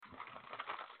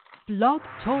Blog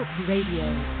Talk Radio.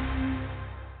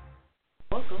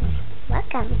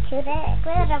 Welcome to the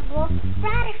Incredible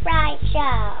Butterfly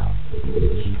Show.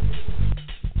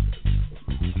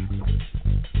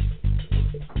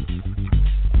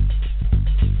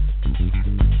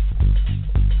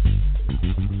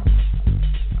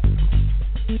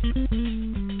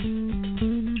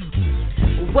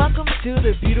 Welcome to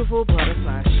the Beautiful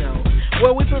Butterfly Show,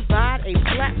 where we provide a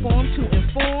platform to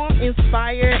inform,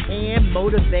 inspire, and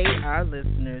motivate our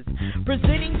listeners.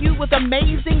 Presenting you with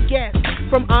amazing guests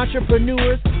from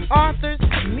entrepreneurs, authors,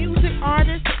 music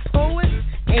artists, poets,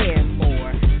 and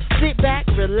more. Sit back,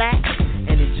 relax,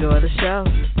 and enjoy the show.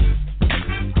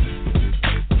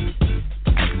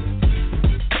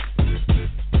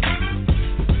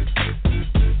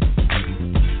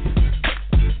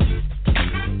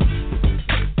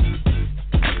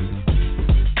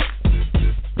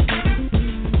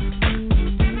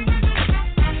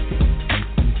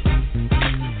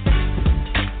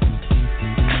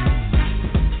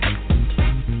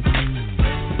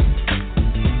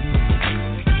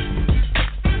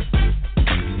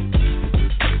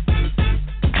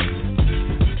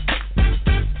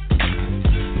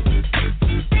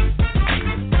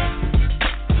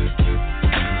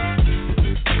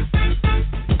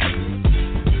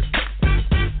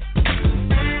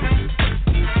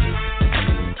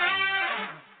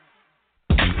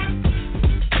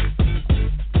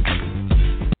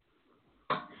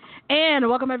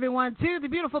 Welcome, everyone, to the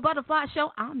Beautiful Butterfly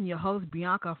Show. I'm your host,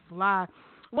 B.Fly. I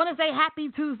want to say happy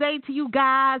Tuesday to you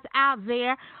guys out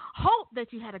there. Hope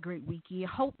that you had a great weekend.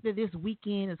 Hope that this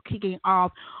weekend is kicking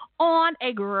off on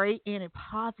a great and a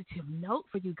positive note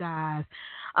for you guys.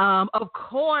 Of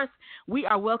course, we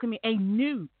are welcoming a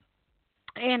new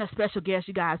and a special guest.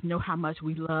 You guys know how much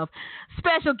we love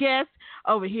special guests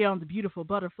over here on the Beautiful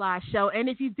Butterfly Show. And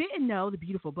if you didn't know, the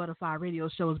Beautiful Butterfly Radio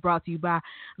Show is brought to you by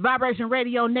Vibration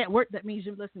Radio Network. That means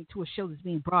you're listening to a show that's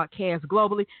being broadcast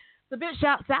globally. So big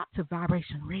shouts out to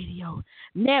Vibration Radio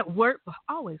Network for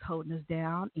always holding us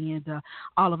down, and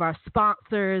all of our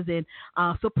sponsors and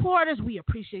supporters. We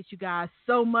appreciate you guys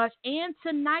so much. And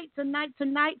tonight,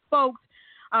 folks,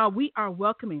 we are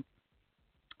welcoming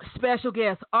special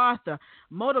guest, author,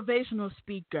 motivational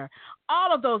speaker,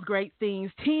 all of those great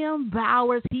things. Tim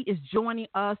Bowers, he is joining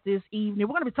us this evening.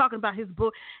 We're going to be talking about his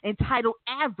book entitled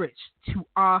Average to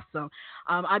Awesome.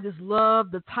 I just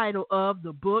love the title of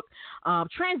the book,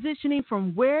 transitioning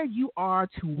from where you are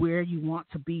to where you want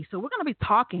to be. So we're going to be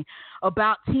talking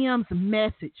about Tim's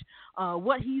message,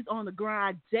 what he's on the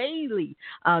grind daily,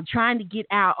 trying to get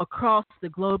out across the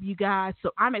globe, you guys.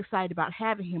 So I'm excited about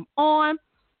having him on.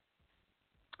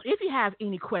 If you have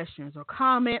any questions or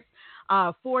comments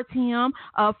for Tim,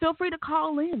 feel free to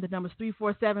call in. The number is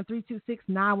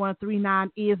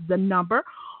 347-326-9139 is the number.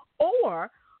 Or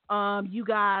you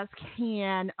guys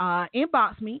can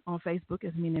inbox me on Facebook,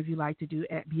 as many of you like to do,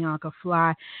 at Bianca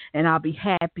Fly, and I'll be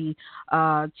happy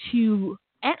to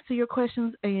answer your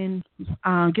questions and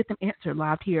get them answered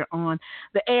live here on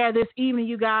the air this evening,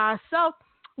 you guys. So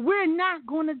we're not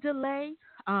going to delay.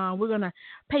 We're going to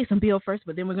pay some bill first,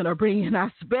 but then we're going to bring in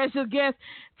our special guest,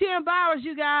 Tim Bowers,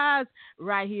 you guys,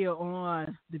 right here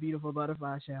on the Beautiful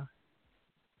Butterfly Show.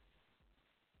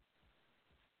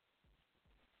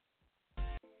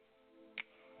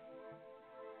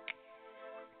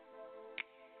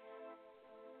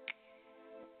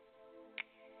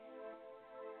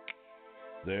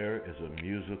 There is a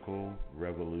musical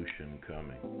revolution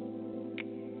coming.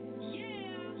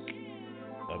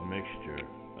 A mixture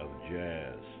of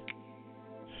jazz,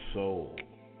 soul,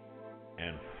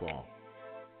 and funk.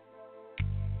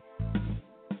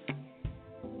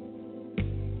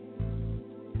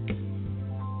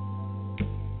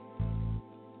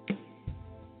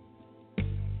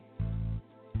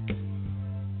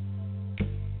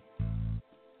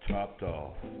 Topped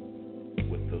off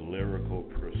with the lyrical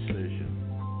precision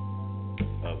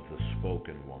of the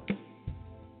spoken one,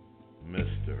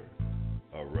 Mr.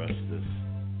 Orestes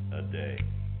a day.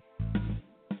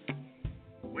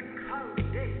 When cloudy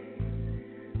days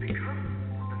become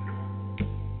the norm,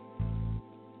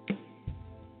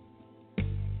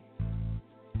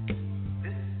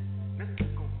 this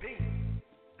mystical being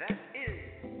that is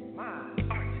my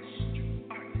artistry,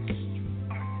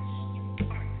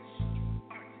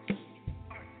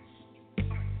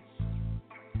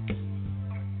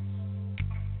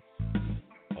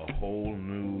 A whole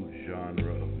new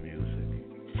genre of music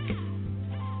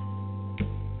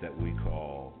that we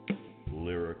call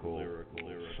lyrical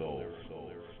soul.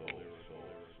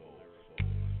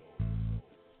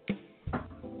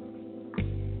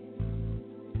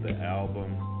 The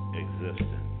album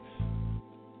Existence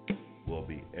will I'll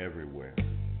be everywhere.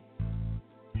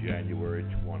 January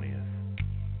 20th,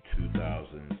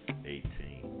 2018.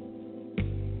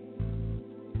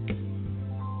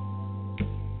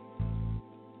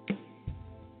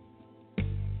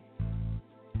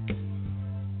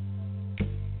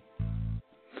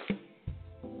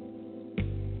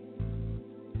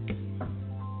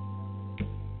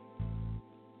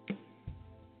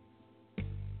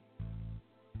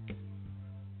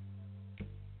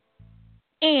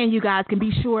 And you guys can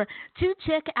be sure to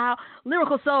check out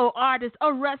lyrical soul artist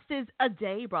Arrested a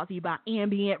Day, brought to you by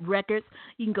Ambient Records.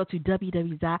 You can go to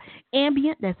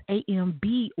www.ambient, that's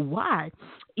AMBYENT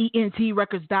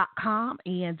records.com,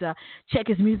 and check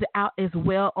his music out as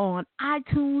well on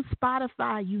iTunes,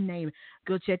 Spotify, you name it.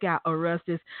 Go check out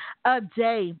Arrested a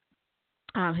Day.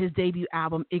 His debut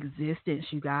album, Existence,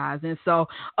 you guys. And so,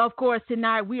 of course,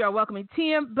 tonight we are welcoming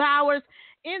Tim Bowers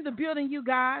in the building, you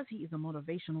guys. He is a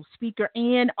motivational speaker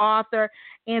and author.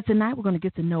 And tonight we're going to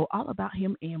get to know all about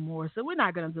him and more. So we're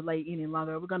not going to delay any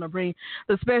longer. We're going to bring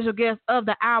the special guest of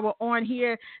the hour on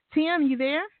here. Tim, you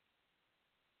there?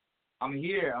 I'm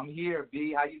here,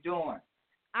 B. How you doing?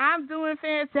 I'm doing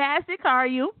fantastic. How are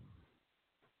you?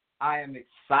 I am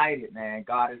excited, man.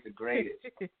 God is the greatest.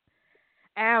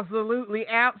 Absolutely.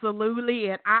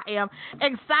 And I am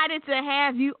excited to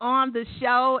have you on the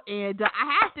show. And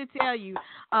I have to tell you,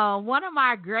 one of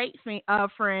my great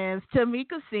friends,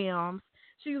 Tamika Sims,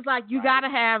 she was like, you got to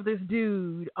have this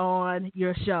dude on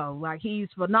your show. Like, he's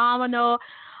phenomenal,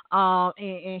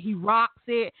 and he rocks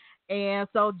it. And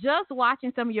so just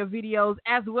watching some of your videos,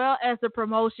 as well as the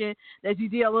promotion that you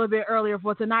did a little bit earlier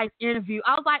for tonight's interview,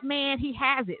 I was like, man, he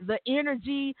has it. The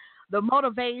energy, the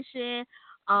motivation.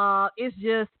 It's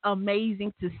just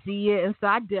amazing to see it. And so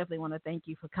I definitely want to thank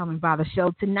you for coming by the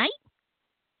show tonight.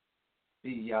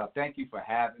 Thank you for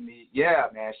having me. Yeah,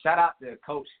 man. Shout out to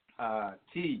Coach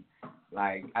T.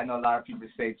 Like, I know a lot of people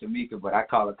say Tamika, but I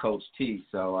call her Coach T.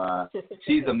 So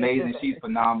she's amazing. She's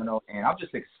phenomenal. And I'm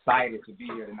just excited to be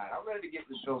here tonight. I'm ready to get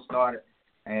the show started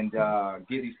and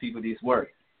give these people this work.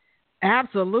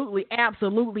 Absolutely.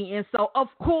 And so, of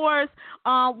course,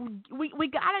 we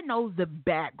gotta know the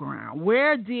background.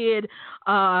 Where did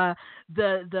the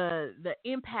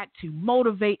impact to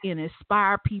motivate and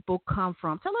inspire people come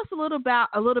from? Tell us a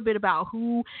little bit about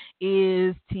who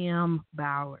is Tim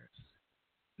Bowers.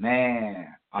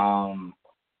 Man, I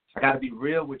gotta be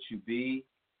real with you, B.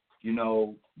 You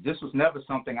know, this was never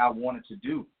something I wanted to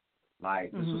do.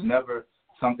 Like, this was never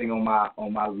something on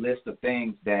my list of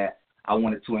things that I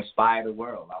wanted to inspire the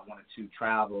world. I wanted to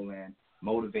travel and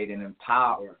motivate and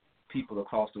empower people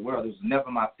across the world. It was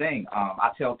never my thing. I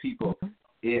tell people,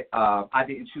 I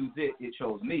didn't choose it; it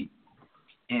chose me.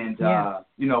 And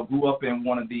grew up in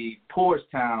one of the poorest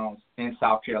towns in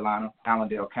South Carolina,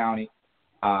 Allendale County,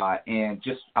 and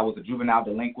I was a juvenile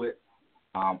delinquent.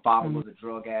 Father was a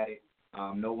drug addict.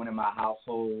 No one in my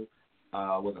household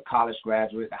was a college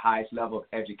graduate. The highest level of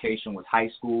education was high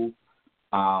school.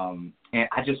 And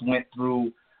I just went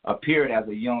through a period as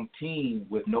a young teen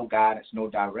with no guidance, no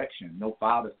direction, no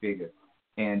father figure.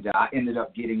 And I ended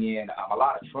up getting in a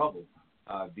lot of trouble,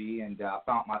 and I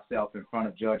found myself in front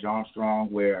of Judge Armstrong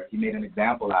where he made an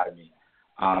example out of me.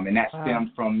 And that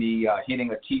stemmed from me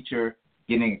hitting a teacher,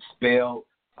 getting expelled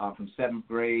from 7th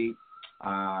grade,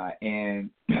 and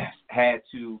had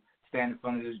to stand in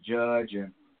front of this judge,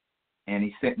 and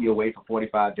he sent me away for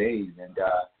 45 days. And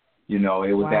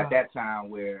it was at that time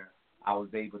where I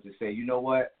was able to say, you know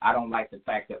what, I don't like the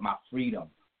fact that my freedom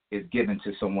is given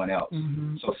to someone else.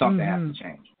 So something has to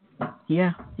change.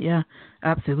 Yeah,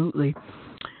 absolutely.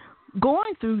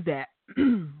 Going through that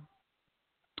and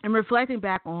reflecting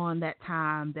back on that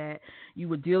time that you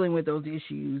were dealing with those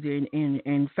issues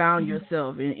and found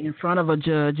yourself in front of a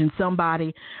judge and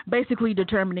somebody basically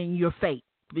determining your fate,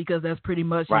 because that's pretty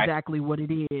much exactly what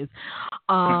it is.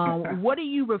 What do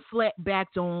you reflect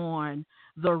back on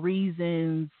the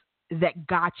reasons that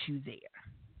got you there?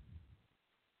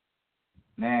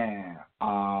 Man,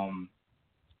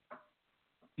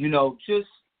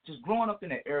 just growing up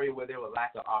in an area where there were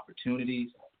lack of opportunities,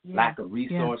 lack of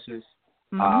resources,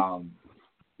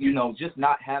 just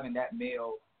not having that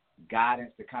male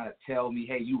guidance to kind of tell me,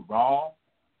 hey, you wrong.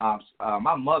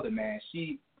 My mother, man,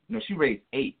 she raised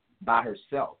 8 by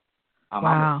herself. I'm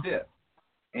the 5th.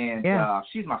 And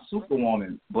she's my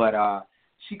superwoman, but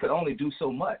she could only do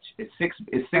so much. It's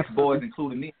six boys,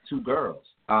 including me, 2 girls.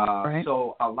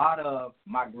 So a lot of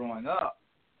my growing up,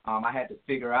 I had to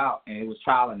figure out, and it was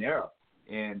trial and error.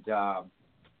 And I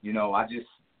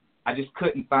just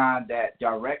couldn't find that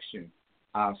direction.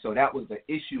 So that was the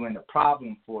issue and the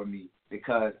problem for me,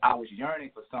 because I was yearning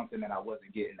for something that I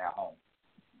wasn't getting at home.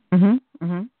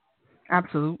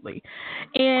 Absolutely.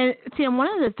 And Tim, one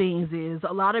of the things is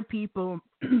a lot of people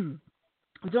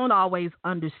don't always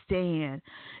understand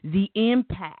the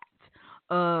impact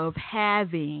of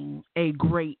having a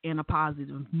great and a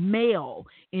positive male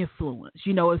influence,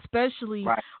 especially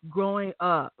Right. growing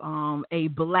up a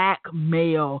black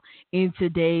male in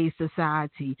today's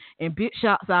society. And big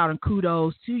shouts out and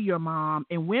kudos to your mom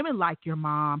and women like your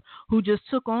mom who just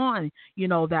took on,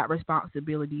 that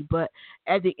responsibility. But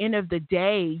at the end of the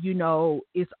day,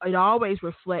 it always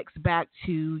reflects back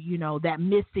to, that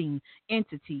missing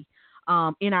entity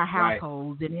in our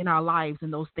households and in our lives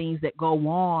and those things that go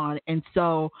on. And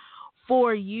so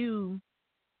for you,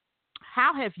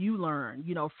 how have you learned,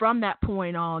 from that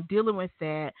point on, dealing with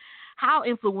that, how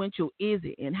influential is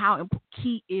it and how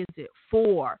key is it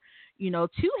for,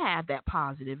 to have that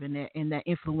positive and that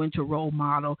influential role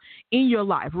model in your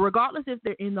life, regardless if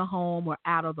they're in the home or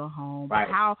out of the home, but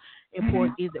how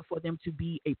important is it for them to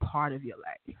be a part of your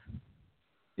life?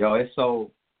 Yo, it's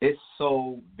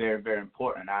so very, very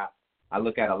important. I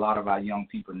look at a lot of our young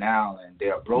people now, and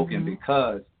they're broken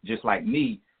because, just like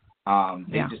me,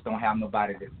 they just don't have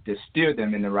nobody to steer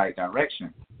them in the right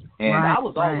direction. And I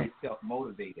was always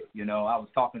self-motivated. I was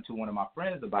talking to one of my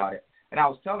friends about it, and I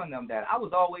was telling them that I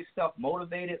was always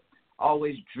self-motivated,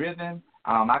 always driven.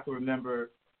 I can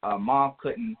remember Mom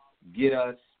couldn't get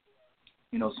us,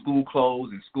 school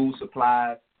clothes and school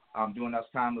supplies during this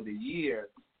time of the year,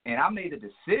 and I made a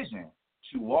decision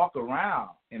to walk around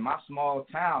in my small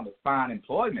town to find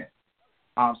employment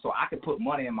so I could put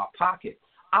money in my pocket.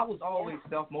 I was always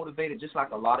self-motivated, just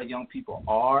like a lot of young people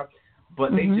are,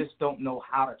 but they just don't know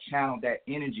how to channel that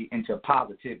energy into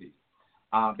positivity.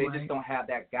 They just don't have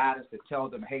that guidance to tell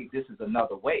them, hey, this is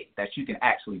another way that you can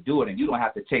actually do it, and you don't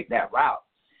have to take that route.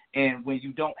 And when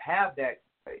you don't have that,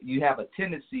 you have a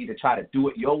tendency to try to do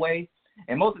it your way.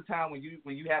 And most of the time when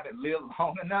you haven't lived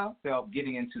long enough, they're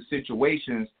getting into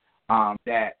situations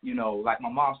that, like my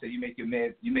mom said, you make your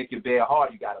bed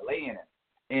hard, you got to lay in it.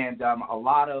 And a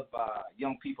lot of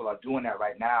young people are doing that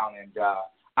right now. And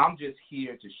I'm just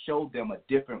here to show them a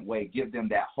different way, give them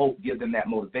that hope, give them that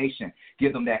motivation,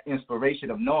 give them that inspiration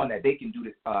of knowing that they can do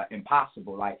the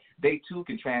impossible. Like they too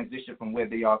can transition from where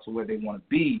they are to where they want to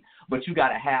be, but you got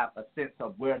to have a sense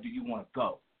of where do you want to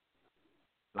go.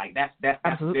 Like that's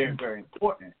very, very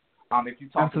important. If you're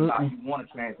talking about you want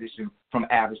to transition from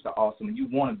average to awesome, and you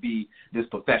want to be this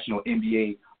professional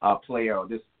NBA player or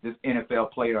this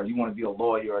NFL player, or you want to be a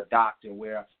lawyer or a doctor,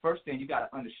 where first thing you got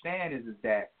to understand is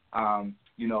that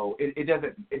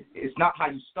it's not how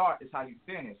you start, it's how you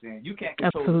finish. And you can't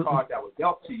control the cards that were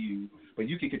dealt to you, but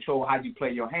you can control how you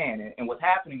play your hand. And what's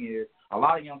happening is a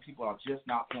lot of young people are just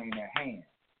not playing their hand.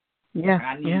 Yeah. And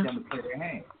I need them to play their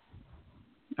hand.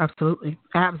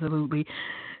 Absolutely.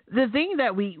 The thing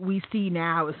that we see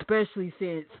now, especially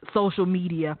since social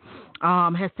media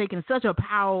has taken such a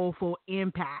powerful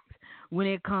impact when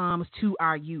it comes to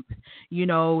our youth.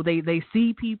 They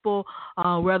see people,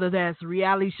 whether that's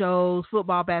reality shows,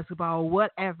 football, basketball,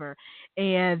 whatever,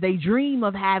 and they dream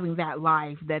of having that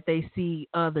life that they see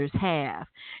others have.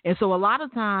 And so a lot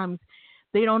of times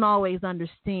they don't always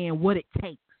understand what it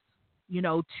takes,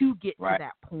 to get to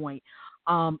that point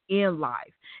in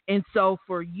life. And so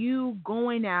for you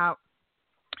going out,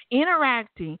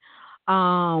 interacting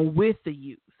with the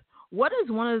youth, what is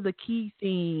one of the key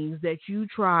things that you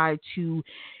try to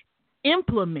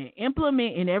implement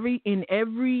in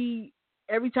every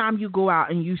time you go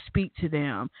out and you speak to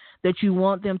them, that you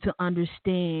want them to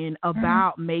understand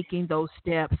about making those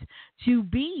steps to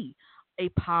be a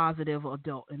positive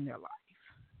adult in their life?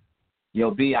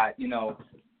 Yo, B, I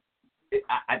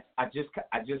just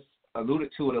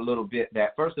alluded to it a little bit,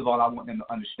 that first of all, I want them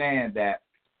to understand that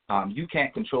you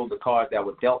can't control the cards that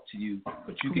were dealt to you,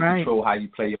 but you can control how you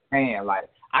play your hand. Like,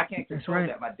 I can't control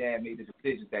that my dad made the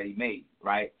decisions that he made,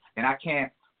 right? And I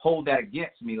can't hold that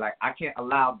against me. Like, I can't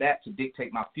allow that to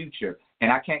dictate my future,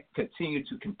 and I can't continue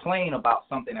to complain about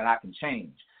something that I can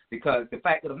change. Because the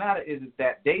fact of the matter is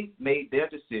that they made their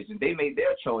decisions, they made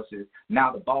their choices.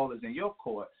 Now the ball is in your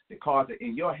court, the cards are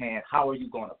in your hand. How are you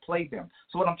going to play them?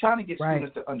 So what I'm trying to get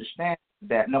students to understand is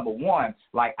that, number one,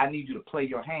 like, I need you to play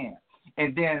your hand.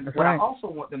 And then what I also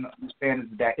want them to understand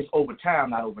is that it's over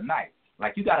time, not overnight.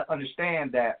 Like, you got to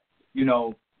understand that,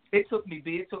 it took me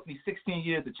 16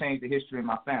 years to change the history of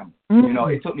my family.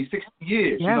 It took me 16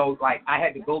 years. Like, I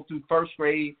had to go through first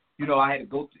grade. I had to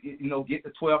go to, get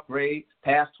to 12th grade,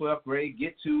 pass 12th grade,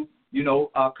 get to,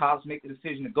 college, make the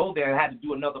decision to go there. I had to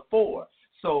do another 4.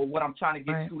 So what I'm trying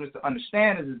to get students to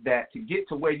understand is that to get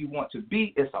to where you want to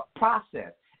be, it's a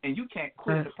process. And you can't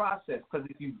quit the process, because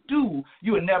if you do,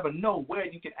 you will never know where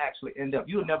you can actually end up.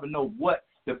 You will never know what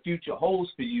the future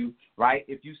holds for you, right?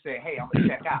 If you say, hey, I'm going to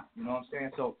check out, you know what I'm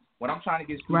saying? So what I'm trying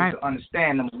to get students to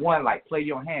understand, number one, like play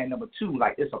your hand. Number two,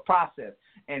 like it's a process.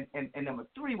 And number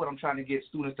three, what I'm trying to get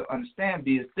students to understand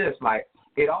is this, like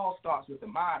it all starts with the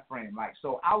mind frame. Like,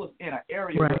 so I was in an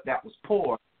area that was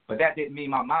poor, but that didn't mean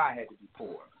my mind had to be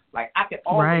poor. Like I could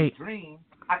always dream.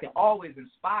 I can always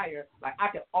inspire. Like I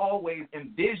can always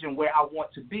envision where I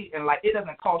want to be. And like it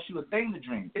doesn't cost you a thing to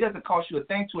dream. It doesn't cost you a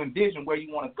thing to envision where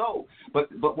you want to go. But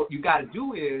what you got to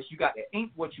do is you got to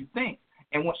ink what you think.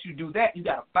 And once you do that, you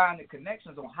got to find the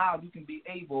connections on how you can be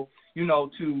able, you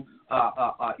know, to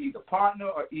either partner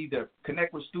or either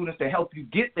connect with students to help you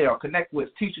get there, or connect with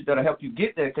teachers that will help you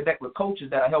get there, connect with coaches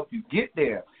that will help you get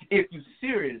there if you're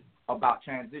serious about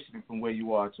transitioning from where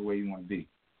you are to where you want to be.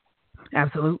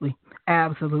 Absolutely.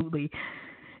 Absolutely.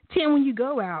 Tim, when you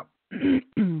go out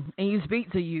and you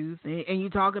speak to youth and you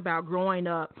talk about growing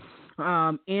up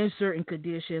in certain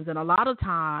conditions, and a lot of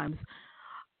times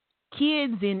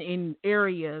kids in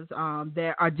areas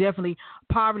that are definitely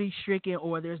poverty-stricken,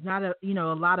 or there's not a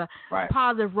lot of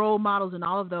positive role models, and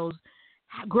all of those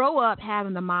grow up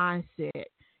having the mindset,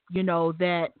 you know,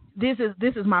 that this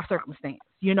is my circumstance.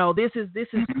 You know, this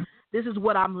is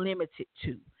what I'm limited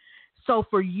to. So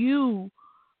for you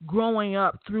growing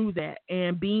up through that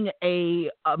and being a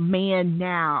man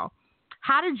now,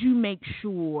 how did you make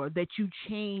sure that you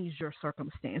changed your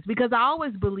circumstance? Because I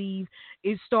always believe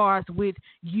it starts with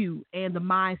you and the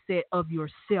mindset of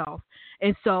yourself.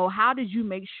 And so how did you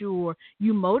make sure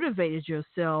you motivated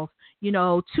yourself, you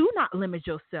know, to not limit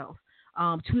yourself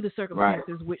to the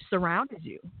circumstances which surrounded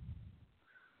you?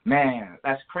 Man,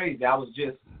 that's crazy. I was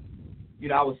just, you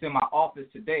know, I was in my office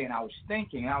today and I was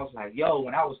thinking, I was like, yo,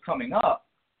 when I was coming up,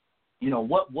 you know,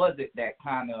 what was it that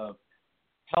kind of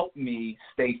helped me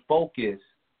stay focused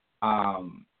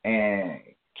and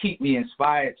keep me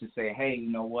inspired to say, hey,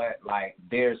 you know what, like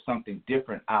there's something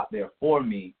different out there for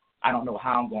me. I don't know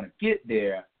how I'm going to get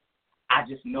there. I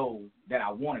just know that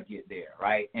I want to get there,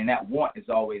 right? And that want is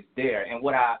always there. And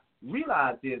what I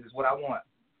realized is what I want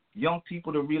young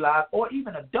people to realize, or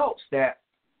even adults, that,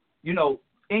 you know,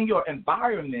 in your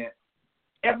environment,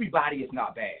 everybody is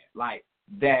not bad. Like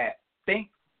that think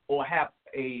or have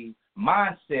a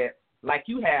mindset like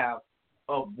you have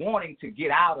of wanting to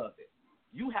get out of it.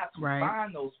 You have to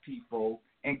find those people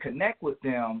and connect with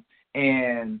them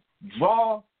and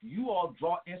draw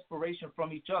inspiration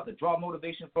from each other, draw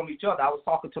motivation from each other. I was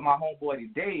talking to my homeboy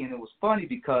today, and it was funny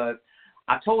because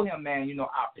I told him, man, you know,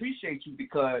 I appreciate you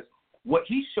because what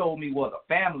he showed me was a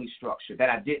family structure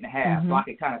that I didn't have, so I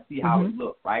could kind of see how it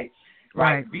looked, right?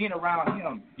 Being around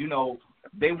him, you know,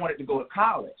 they wanted to go to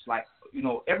college. Like, you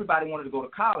know, everybody wanted to go to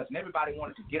college, and everybody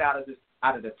wanted to get out of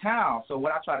the town. So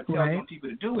what I try to tell young people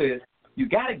to do is you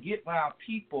got to get around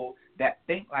people that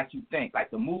think like you think,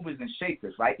 like the movers and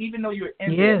shakers, right? Even though you're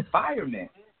in the environment,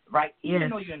 right?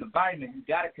 Even though you're in the environment, you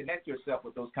got to connect yourself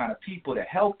with those kind of people to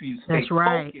help you stay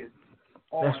focused.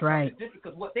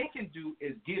 Because what they can do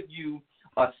is give you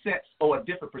a sense or a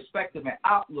different perspective and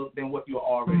outlook than what you're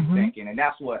already thinking. And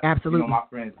that's what you know, my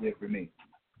friends did for me.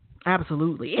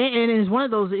 Absolutely. And it's one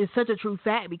of those, it's such a true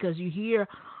fact, because you hear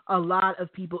a lot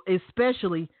of people,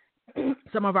 especially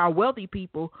some of our wealthy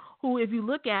people, who, if you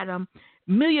look at them,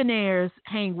 millionaires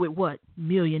hang with what?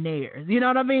 Millionaires. You know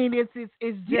what I mean?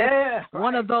 It's just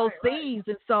one of those things.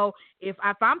 And so if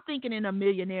I'm thinking in a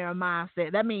millionaire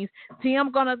mindset, that means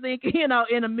Tim's gonna think, you know,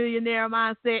 in a millionaire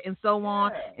mindset, and so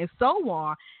on and so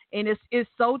on. And it's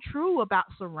so true about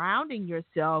surrounding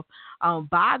yourself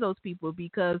by those people,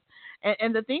 because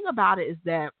and the thing about it is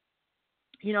that,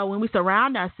 you know, when we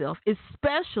surround ourselves,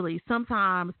 especially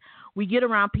sometimes we get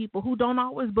around people who don't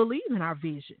always believe in our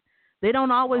vision. They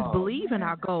don't always believe in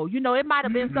our goal. You know, it might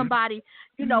have been somebody,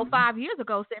 you know, 5 years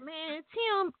ago said, man,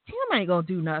 Tim ain't going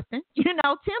to do nothing. You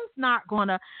know, Tim's not going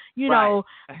to, you know,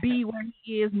 be where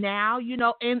he is now, you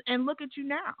know, and look at you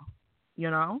now, you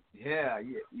know? Yeah.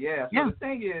 So the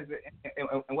thing is,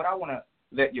 and what I want to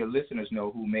let your listeners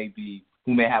know who may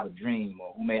have a dream,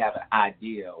 or who may have an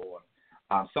idea, or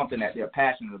something that they're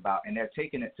passionate about, and they're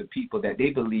taking it to people that they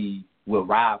believe will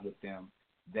ride with them,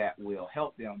 that will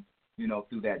help them, you know,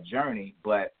 through that journey,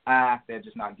 but they're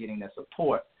just not getting their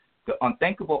support. The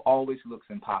unthinkable always looks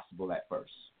impossible at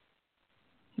first.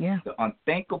 Yeah. The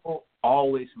unthinkable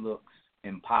always looks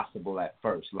impossible at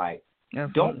first. Like,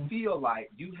 don't feel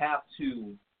like you have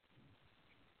to.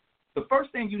 The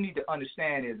first thing you need to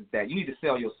understand is that you need to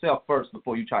sell yourself first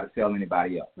before you try to sell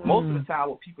anybody else. Most of the time,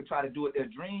 what people try to do with their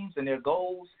dreams and their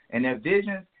goals and their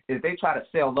visions is they try to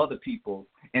sell other people,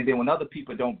 and then when other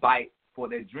people don't bite for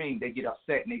their dream, they get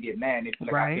upset and they get mad and they feel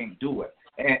like I can't do it.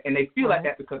 And they feel like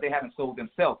that because they haven't sold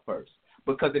themselves first.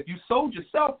 Because if you sold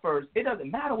yourself first, it doesn't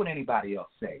matter what anybody else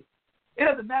say. It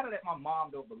doesn't matter that my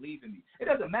mom don't believe in me. It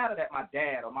doesn't matter that my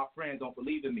dad or my friends don't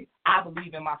believe in me. I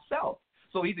believe in myself.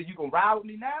 So either you can ride with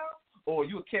me now or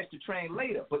you'll catch the train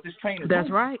later. But this train is That's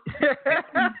moving. right.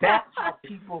 That's how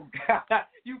people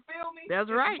you feel me? That's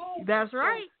right. That's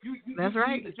right. So That's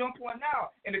right. You need to jump on now.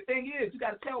 And the thing is, you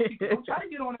got to tell people, don't try to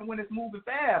get on it when it's moving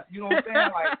fast. You know what I'm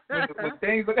saying? Like when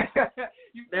things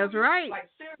That's right. Like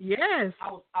seriously, yes.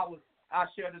 I'll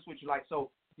share this with you. Like,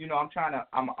 so, you know,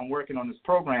 I'm working on this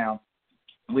program,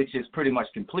 which is pretty much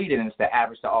completed, and it's the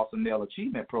Average to Awesome Male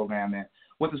Achievement Program. And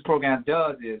what this program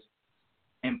does is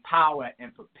empower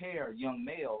and prepare young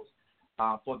males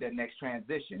for their next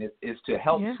transition. It's to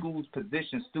help schools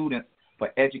position students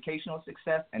for educational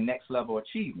success and next level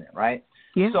achievement, right?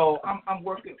 Yeah. So I'm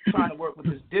trying to work with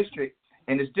this district,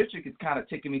 and this district is kind of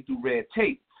taking me through red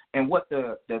tape. And what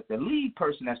the lead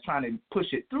person that's trying to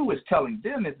push it through is telling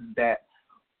them is that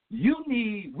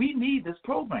we need this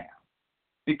program,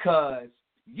 because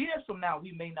years from now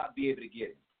we may not be able to get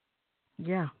it.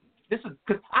 Yeah. This is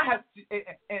because I have,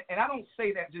 and I don't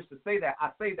say that just to say that. I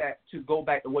say that to go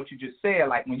back to what you just said.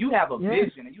 Like when you have a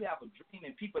vision and you have a dream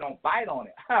and people don't bite on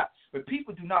it, but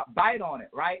people do not bite on it,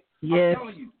 right? Yes. I'm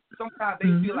telling you, sometimes they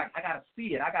feel like I gotta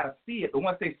see it, but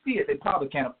once they see it, they probably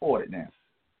can't afford it now.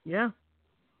 Yeah.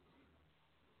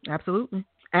 Absolutely.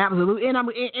 And and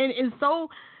it's so,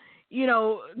 you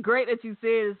know, great that you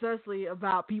said, especially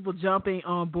about people jumping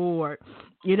on board,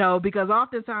 you know, because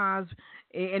oftentimes,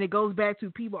 and it goes back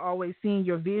to people always seeing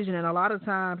your vision, and a lot of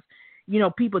times, you know,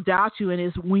 people doubt you, and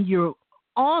it's when you're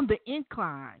on the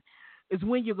incline is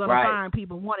when you're going to find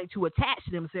people wanting to attach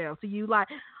themselves to you. Like,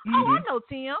 I know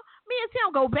Tim. Me and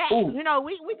Tim go back. Ooh. You know,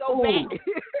 we go back.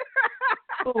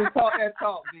 Ooh, talk that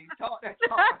talk, B. Talk that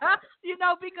talk. You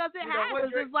know, because it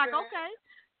happens. It's like, okay.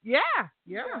 Yeah.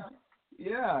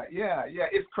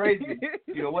 It's crazy.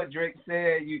 You know what Drake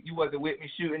said? You wasn't with me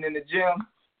shooting in the gym.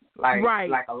 Like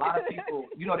a lot of people,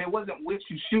 you know, they wasn't with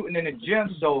you shooting in the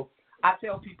gym. So I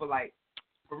tell people, like,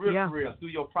 for real, through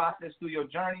your process, through your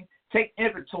journey, take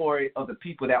inventory of the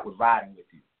people that was riding with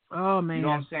you. Oh, man. You know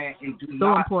what I'm saying? And do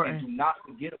not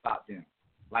forget about them.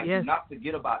 Like, do not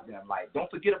forget about them. Like, don't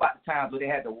forget about the times where they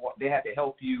had to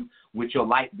help you with your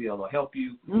light bill, or help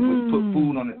you with put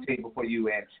food on the table for you,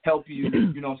 and help you,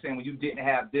 you know what I'm saying, when you didn't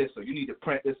have this, or you need to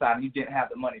print this out and you didn't have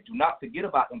the money. Do not forget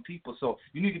about them people. So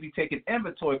you need to be taking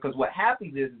inventory, because what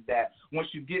happens is that once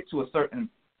you get to a certain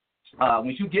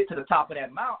when you get to the top of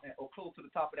that mountain, or close to the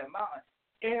top of that mountain,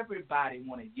 everybody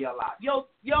want to yell out, yo,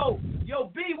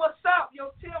 B, what's up?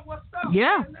 Yo, Tim, what's up?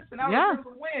 Yeah. Man, listen, I was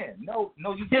able to win.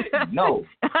 No, you didn't. No.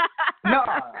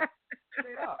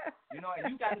 Straight up. You know,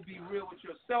 and you got to be real with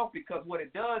yourself, because what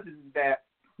it does is that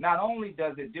not only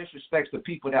does it disrespect the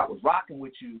people that was rocking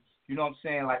with you, you know what I'm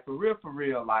saying, like, for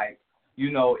real, like, you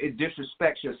know, it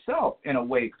disrespects yourself in a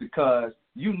way, because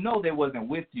you know they wasn't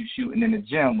with you shooting in the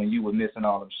gym when you were missing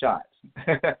all them shots.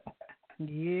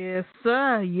 Yes,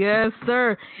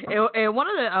 sir. And one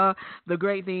of the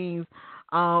great things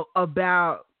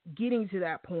about getting to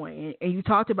that point, and you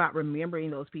talked about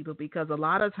remembering those people, because a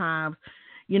lot of times,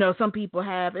 you know, some people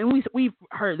have, and we've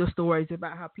heard the stories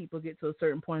about how people get to a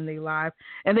certain point in their life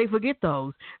and they forget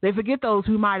those. They forget those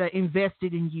who might have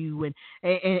invested in you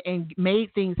and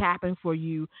made things happen for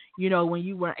you, you know, when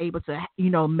you weren't able to, you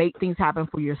know, make things happen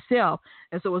for yourself.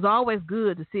 And so it's always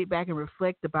good to sit back and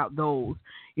reflect about those,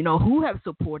 you know, who have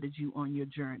supported you on your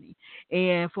journey,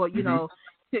 and for, you know,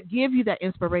 to give you that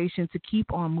inspiration to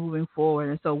keep on moving forward.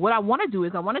 And so what I want to do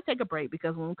is I want to take a break,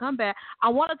 because when we come back, I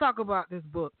want to talk about this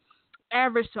book,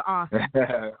 Average to Awesome,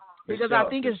 because I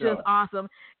think it's just awesome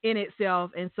in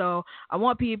itself. And so I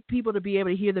want people to be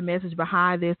able to hear the message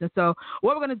behind this. And so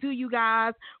what we're going to do, you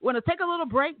guys, we're going to take a little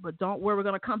break, but don't worry, we're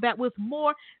going to come back with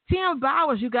more Tim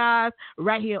Bowers, you guys,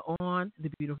 right here on The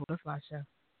Beautiful B.Fly Show.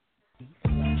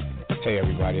 Hey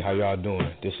everybody, how y'all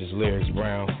doing? This is Lyrics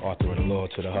Brown, author of the Loyal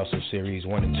to the Hustle series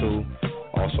 1 and 2,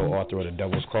 also author of the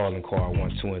Devil's Calling Card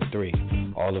 1, 2, and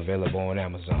 3, all available on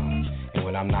Amazon. And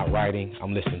when I'm not writing,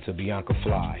 I'm listening to Bianca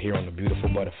Fly here on the Beautiful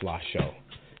Butterfly Show.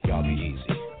 Y'all be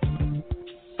easy.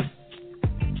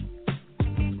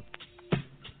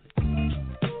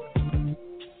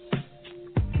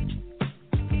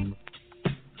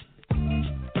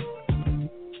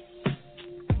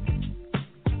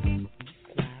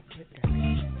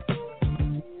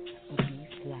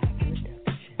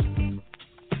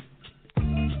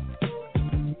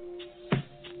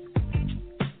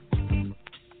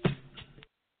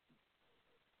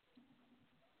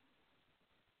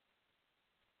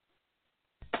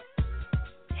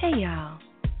 Hey y'all,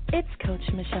 it's Coach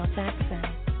Michelle Jackson.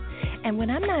 And when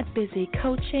I'm not busy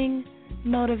coaching,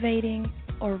 motivating,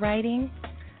 or writing?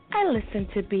 I listen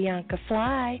to Bianca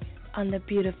Fly on the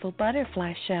Beautiful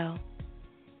Butterfly Show.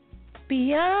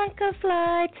 Bianca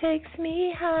Fly takes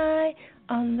me high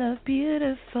on the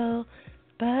Beautiful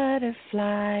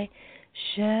Butterfly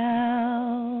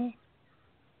Show.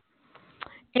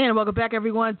 And welcome back,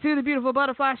 everyone, to the Beautiful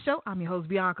Butterfly Show. I'm your host,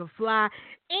 Bianca Fly.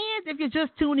 And if you're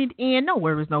just tuning in, no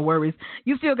worries, no worries.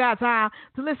 You still got time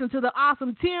to listen to the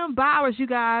awesome Tim Bowers, you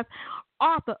guys,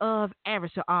 author of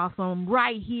Average to Awesome,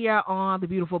 right here on the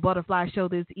Beautiful Butterfly Show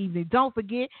this evening. Don't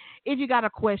forget, if you got a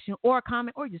question or a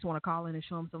comment, or you just want to call in and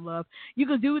show them some love, you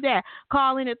can do that.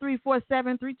 Call in at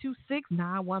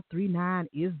 347-326-9139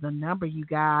 is the number, you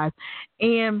guys.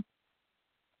 And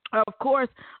of course,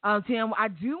 Tim, I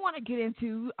do want to get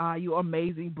into your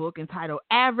amazing book entitled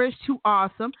Average to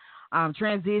Awesome,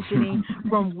 transitioning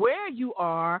from where you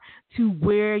are to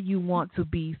where you want to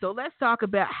be. So let's talk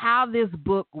about how this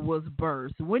book was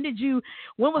birthed. When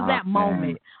was that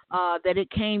moment that it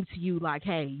came to you like,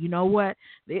 hey, you know what?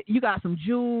 You got some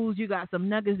jewels, you got some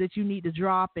nuggets that you need to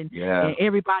drop, and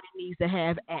everybody needs to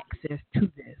have access to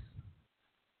this.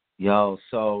 Yo,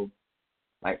 so,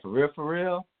 like, for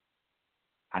real,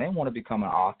 I didn't want to become an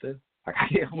author. Like, I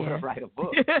didn't want to write a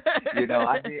book. You know,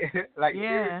 I did. Like,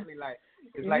 seriously, like,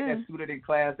 it's like that student in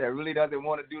class that really doesn't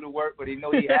want to do the work, but he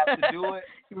knows he has to do it.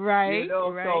 Right. You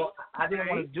know, so I didn't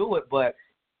want to do it, but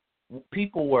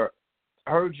people were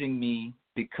urging me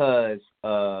because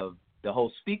of the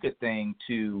whole speaker thing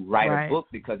to write a book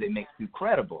because it makes you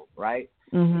credible, right?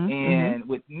 And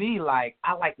with me, like,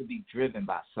 I like to be driven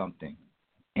by something.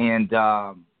 And,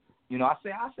 you know, I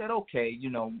said, okay, you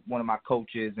know, one of my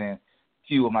coaches and a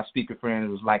few of my speaker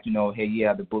friends was like, you know, hey,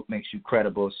 yeah, the book makes you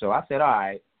credible. So I said, all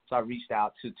right. So I reached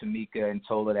out to Tamika and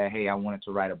told her that, hey, I wanted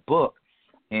to write a book.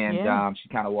 And she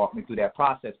kind of walked me through that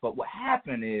process. But what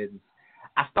happened is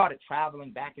I started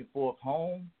traveling back and forth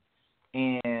home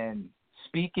and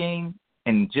speaking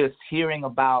and just hearing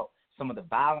about some of the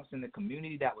violence in the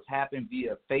community that was happening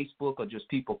via Facebook or just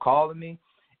people calling me.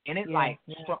 And it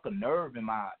struck a nerve in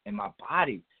my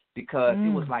body. Because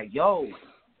it was like, yo,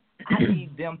 I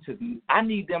need them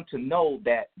to know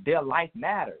that their life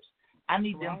matters. I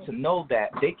need them to know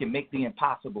that they can make the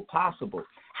impossible possible.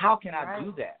 How can I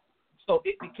do that? So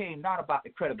it became not about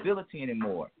the credibility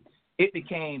anymore. It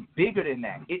became bigger than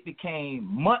that. It became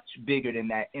much bigger than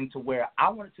that, into where I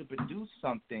wanted to produce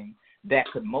something that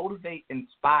could motivate,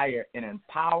 inspire, and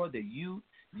empower the youth,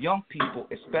 young people,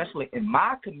 especially in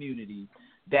my community,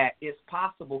 that it's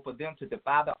possible for them to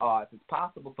defy the odds. It's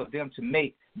possible for them to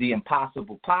make the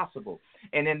impossible possible.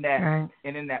 And in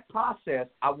that process,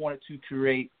 I wanted to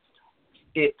create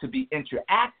it to be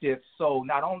interactive. So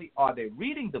not only are they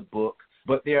reading the book,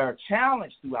 but they are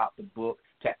challenged throughout the book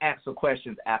to answer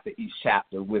questions after each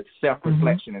chapter with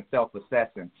self-reflection and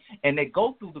self-assessing. And they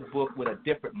go through the book with a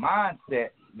different mindset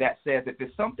that says if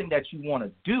it's something that you want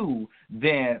to do,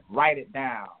 then write it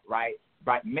down, right?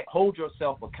 Hold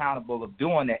yourself accountable of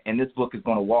doing it, and this book is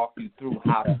going to walk you through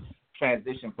how to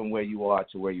transition from where you are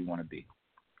to where you want to be.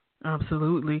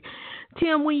 Absolutely.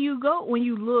 Tim, when you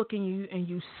look and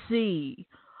you see,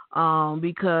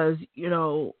 because, you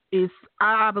know,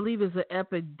 I believe it's an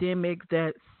epidemic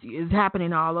that is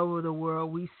happening all over the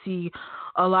world. We see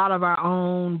a lot of our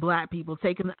own black people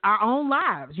taking our own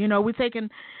lives. You know, we're taking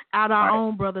out our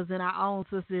own brothers and our own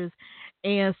sisters.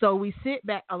 And so we sit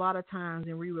back a lot of times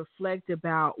and we reflect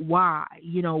about why.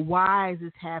 You know, why is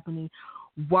this happening?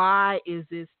 Why is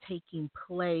this taking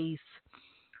place?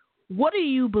 What do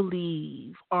you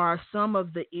believe are some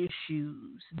of the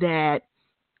issues that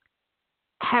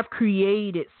have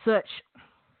created such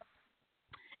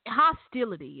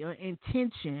hostility or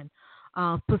intention,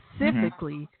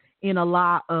 specifically in a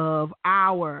lot of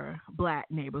our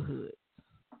black neighborhoods?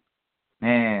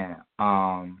 Man,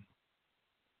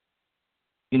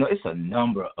 you know, it's a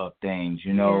number of things,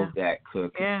 you know, that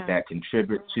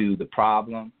contribute to the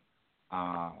problem.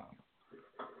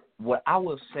 What I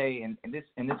will say, and this,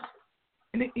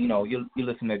 you know, you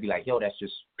listen to it, be like, yo, that's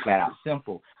just flat out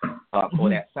simple, or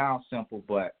that sounds simple,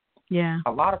 but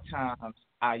a lot of times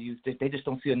they just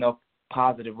don't see enough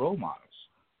positive role models.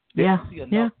 They don't see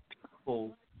enough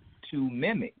people to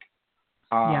mimic.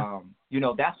 You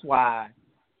know, that's why,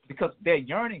 because they're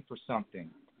yearning for something,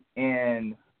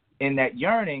 and in that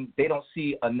yearning, they don't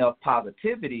see enough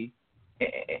positivity,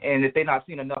 and if they're not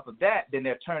seeing enough of that, then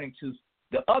they're turning to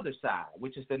the other side,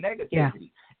 which is the negativity.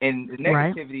 And the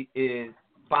negativity is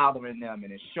fathering them,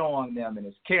 and it's showing them, and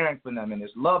it's caring for them, and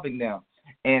it's loving them.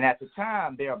 And at the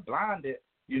time, they are blinded,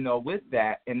 you know, with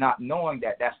that, and not knowing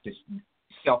that that's just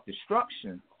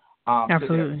self-destruction to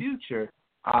their future.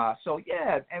 And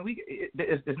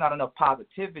there's not enough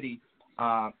positivity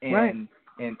in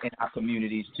our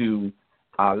communities to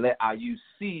let our youth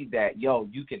see that,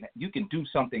 you can do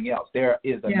something else. There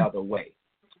is another way.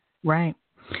 Right.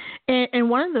 And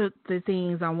one of the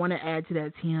things I want to add to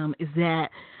that, Tim, is that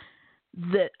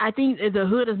I think the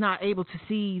hood is not able to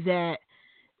see that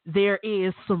there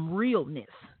is some realness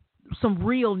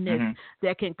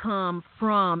that can come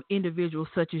from individuals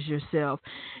such as yourself.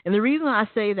 And the reason I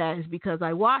say that is because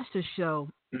I watched a show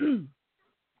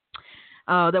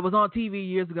that was on TV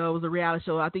years ago. It was a reality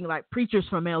show. I think like Preachers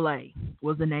from L.A.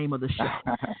 was the name of the show.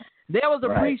 There was a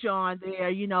preacher on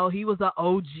there, he was an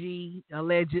OG,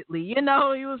 allegedly. He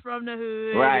was from the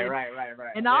hood. Right.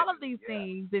 And all of these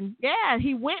things. And,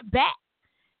 he went back,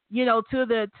 to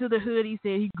the hood he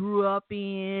said he grew up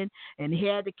in, and he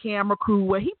had the camera crew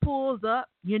where he pulls up,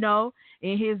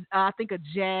 in his, I think, a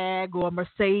Jag or a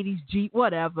Mercedes, Jeep,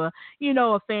 whatever,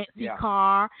 a fancy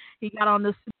car. He got on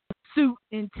the suit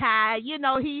and tie,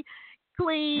 he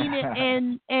clean,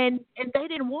 and they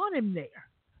didn't want him there.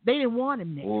 They didn't want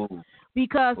him there. Ooh.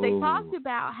 Because they talked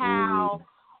about how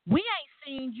we ain't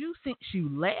seen you since you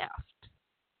left.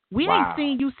 We ain't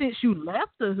seen you since you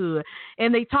left the hood.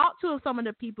 And they talked to some of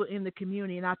the people in the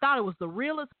community, and I thought it was the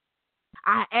realest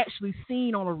I actually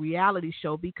seen on a reality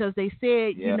show, because they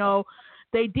said,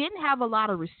 they didn't have a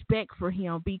lot of respect for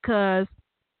him because,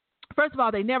 first of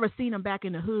all, they never seen him back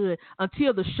in the hood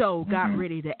until the show got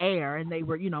ready to air and they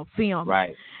were, filming.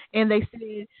 Right. And they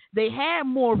said they had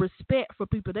more respect for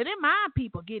people. They didn't mind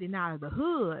people getting out of the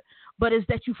hood, but it's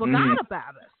that you forgot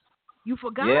about us. You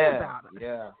forgot about us.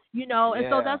 Yeah. And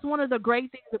so that's one of the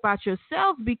great things about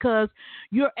yourself, because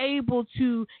you're able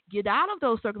to get out of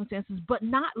those circumstances but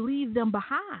not leave them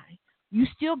behind. You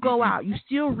still go out. You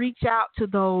still reach out to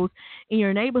those in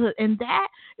your neighborhood. And that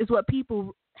is what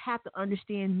people have to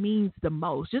understand means the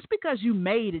most. Just because you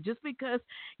made it, just because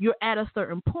you're at a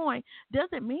certain point,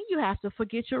 doesn't mean you have to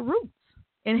forget your roots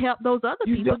and help those other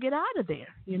people get out of there,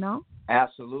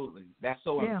 Absolutely. That's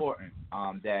so important,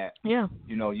 that,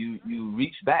 you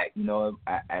reach back,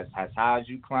 as high as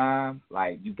you climb,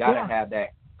 like, you got to have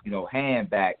that, hand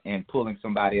back and pulling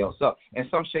somebody else up in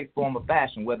some shape, form, or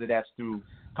fashion, whether that's through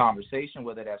conversation,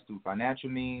 whether that's through financial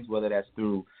means, whether that's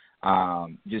through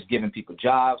just giving people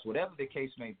jobs, whatever the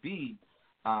case may be.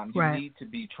 You need to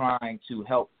be trying to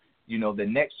help, the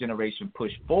next generation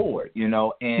push forward,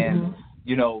 and,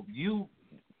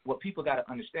 what people got to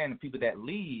understand, the people that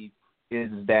leave,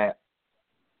 is that,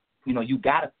 you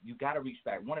gotta reach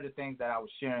back. One of the things that I was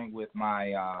sharing with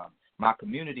my my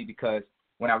community, because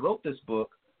when I wrote this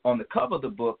book, on the cover of the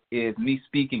book is me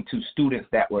speaking to students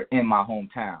that were in my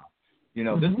hometown.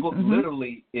 This book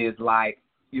literally is like,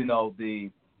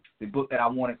 the book that I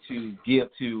wanted to give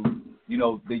to,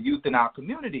 the youth in our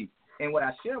community. And what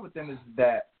I share with them is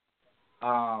that,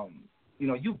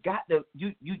 you got to,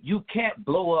 you can't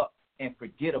blow up and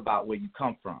forget about where you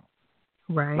come from.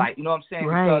 Right. Like, you know what I'm saying?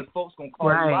 Because folks going to call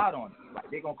you out on it. Like,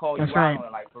 they're going to call you out on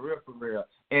it, like, for real.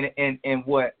 And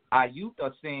what our youth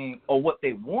are seeing, or what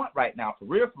they want right now, for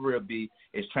real,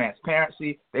 is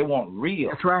transparency. They want real.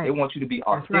 That's right. They want you to be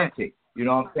authentic. You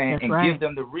know what I'm saying? That's give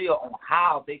them the real on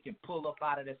how they can pull up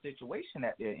out of that situation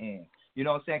that they're in. You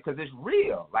know what I'm saying? Because it's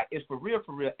real. Like, it's for real.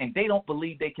 And they don't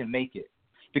believe they can make it.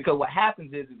 Because what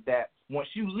happens is that once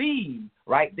you leave,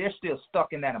 right, they're still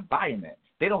stuck in that environment.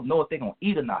 They don't know if they're going to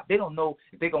eat or not. They don't know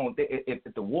if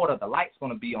if the water, the light's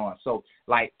going to be on. So,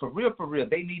 like, for real,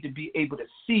 they need to be able to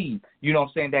see, you know what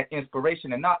I'm saying, that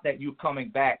inspiration, and not that you're coming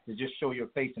back to just show your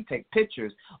face and take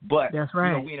pictures. But, that's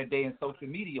right. We in a day in social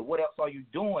media. What else are you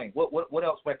doing? What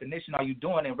else recognition are you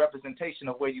doing in representation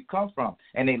of where you come from?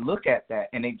 And they look at that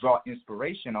and they draw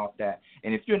inspiration off that.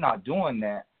 And if you're not doing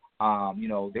that,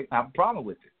 they have a problem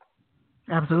with it.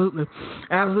 Absolutely.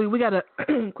 We got a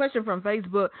question from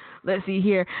Facebook. Let's see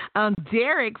here.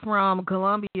 Derek from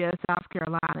Columbia, South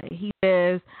Carolina. He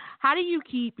says, how do you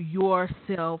keep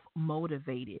yourself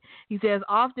motivated? He says,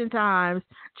 oftentimes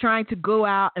trying to go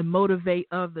out and motivate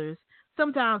others,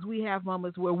 sometimes we have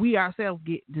moments where we ourselves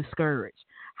get discouraged.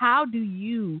 How do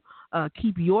you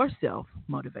keep yourself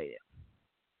motivated?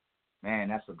 Man,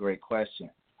 that's a great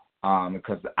question.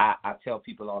 Because I tell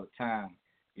people all the time,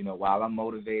 while I'm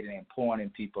motivated and pouring in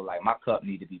people, like, my cup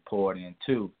need to be poured in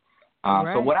too.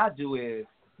 So what I do is,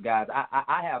 guys,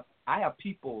 I have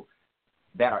people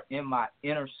that are in my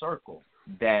inner circle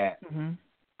that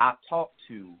I talk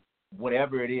to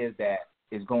whatever it is that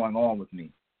is going on with me.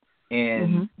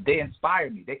 And they inspire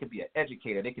me. They could be an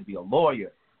educator. They could be a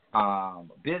lawyer,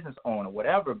 business owner,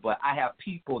 whatever. But I have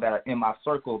people that are in my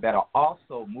circle that are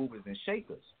also movers and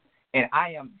shakers. And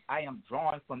I am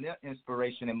drawing from their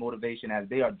inspiration and motivation as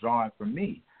they are drawing from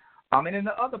me. And then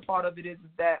the other part of it is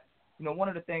that, one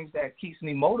of the things that keeps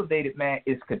me motivated, man,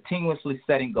 is continuously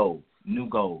setting goals, new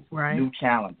right.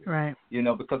 challenges. Right.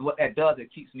 Because what that does,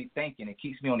 it keeps me thinking. It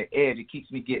keeps me on the edge. It keeps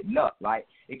me getting up. Like,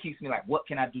 it keeps me like, what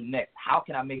can I do next? How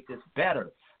can I make this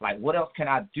better? Like, what else can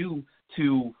I do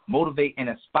to motivate and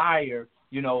inspire,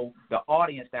 the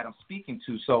audience that I'm speaking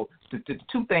to? So the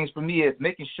two things for me is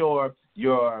making sure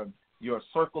your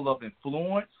circle of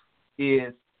influence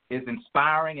is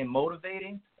inspiring and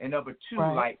motivating. And number two,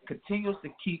 right. like,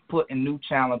 continuously keep putting new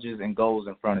challenges and goals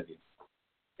in front of you.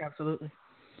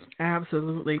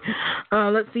 Absolutely.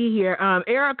 Let's see here.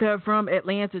 Erica from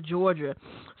Atlanta, Georgia.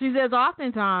 She says,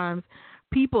 oftentimes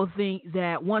people think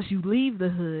that once you leave the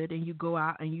hood and you go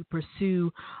out and you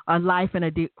pursue a life in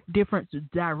a different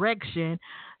direction,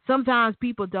 sometimes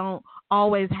people don't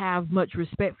always have much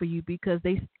respect for you because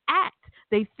they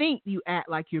think you act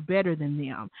like you're better than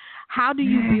them. How do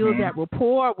you build that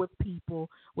rapport with people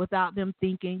without them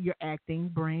thinking you're acting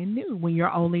brand new when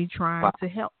you're only trying to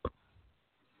help?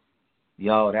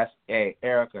 Yo, hey,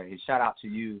 Erica, shout out to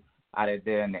you out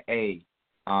there in the A.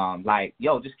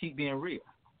 Just keep being real.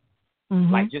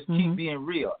 Mm-hmm. Like, just keep being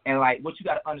real. And, like, what you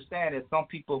got to understand is some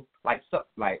people, like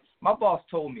my boss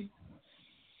told me,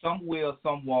 some will,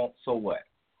 some won't, so what?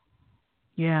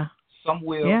 Yeah. Some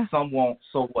will, some won't,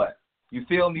 so what? You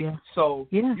feel me? Yeah. So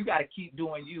you got to keep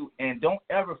doing you, and don't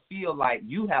ever feel like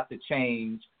you have to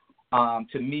change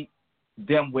to meet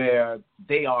them where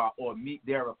they are or meet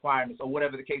their requirements or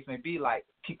whatever the case may be. Like,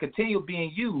 continue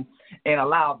being you and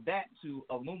allow that to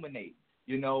illuminate,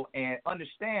 and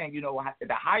understand,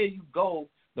 the higher you go,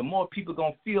 the more people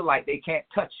going to feel like they can't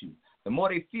touch you. The more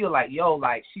they feel like,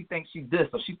 like, she thinks she this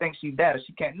or she thinks she that or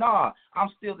she can't. Nah, I'm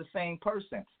still the same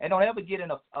person. And don't ever get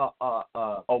in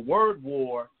a word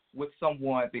war with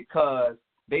someone because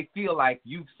they feel like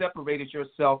you've separated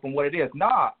yourself from what it is.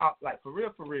 Nah, like, for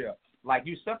real. Like,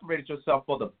 you separated yourself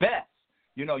for the best.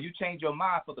 You change your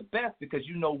mind for the best because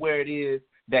you know where it is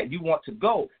that you want to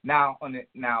go. Now,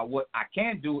 what I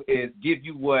can do is give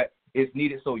you what is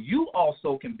needed so you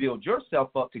also can build yourself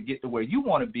up to get to where you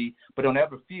want to be, but don't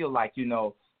ever feel like,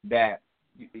 that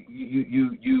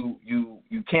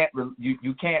you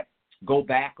can't go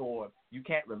back or you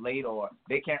can't relate or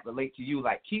they can't relate to you.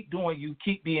 Like, keep doing you,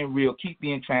 keep being real, keep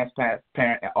being transparent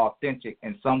and authentic,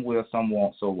 and some will, some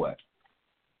won't, so what?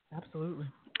 Absolutely.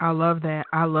 I love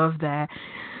that.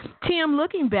 Tim,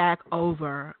 looking back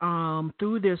over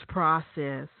through this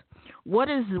process, what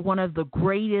is one of the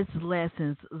greatest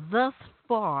lessons thus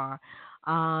far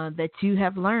that you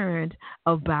have learned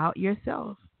about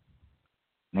yourself?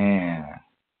 Man,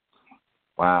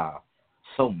 wow,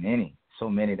 so many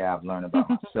that I've learned about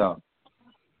myself.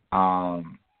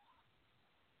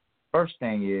 First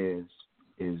thing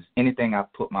is anything I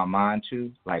put my mind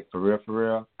to, like, for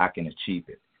real, I can achieve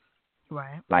it.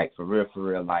 Right. Like, for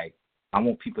real, like, I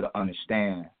want people to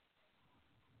understand,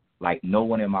 like, no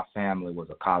one in my family was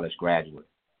a college graduate.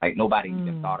 Like, nobody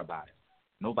even thought about it.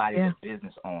 Nobody's a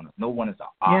business owner. No one is an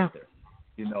author.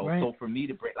 Right. So for me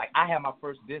to break, like, I had my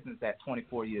first business at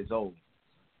 24 years old.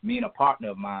 Me and a partner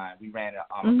of mine, we ran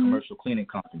a commercial cleaning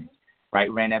company, right?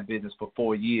 Ran that business for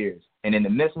 4 years. And in the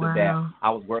midst of that, I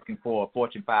was working for a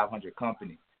Fortune 500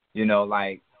 company,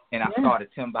 and I started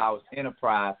Tim Bowers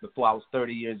Enterprise before I was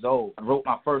 30 years old. I wrote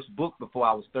my first book before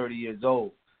I was 30 years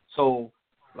old. So,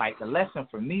 like, the lesson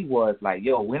for me was, like,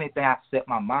 anything I set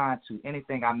my mind to,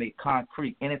 anything I make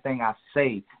concrete, anything I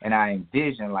say and I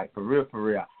envision, like, for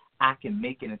real, I can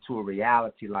make it into a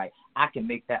reality. Like, I can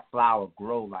make that flower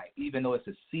grow. Like, even though it's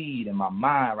a seed in my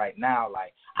mind right now,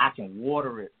 like, I can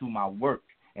water it through my work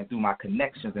and through my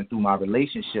connections and through my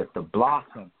relationship to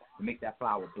blossom, to make that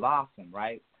flower blossom,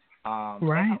 right?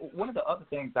 Right. One of the other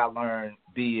things I learned,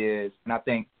 is, and I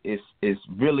think it's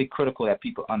really critical that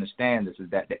people understand this, is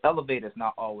that the elevator is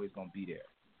not always going to be there.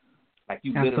 Like,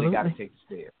 you literally got to take the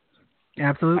stairs.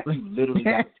 Absolutely. Like, you literally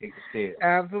got to take the stairs.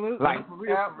 Absolutely. Like, for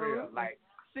real. Like,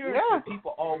 seriously,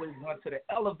 people always went to the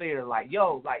elevator. Like,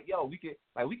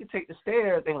 we could take the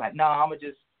stairs. They were like, nah, I'm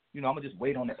gonna just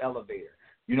wait on the elevator.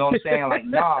 You know what I'm saying? Like,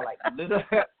 nah, like, literally,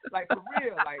 like, for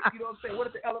real, like, you know what I'm saying? What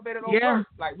if the elevator don't work?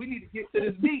 Like, we need to get to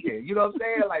this meeting. You know what I'm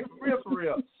saying? Like, for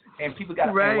real. And people got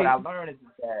to say, what I learned is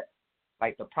that,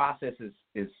 like, the process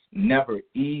is never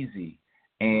easy,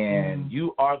 and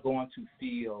you are going to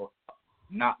feel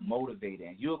not motivated,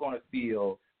 and you're going to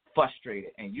feel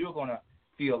frustrated, and you're going to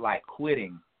feel like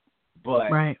quitting, but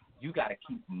you got to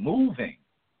keep moving.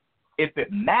 If it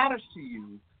matters to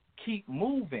you, keep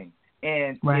moving.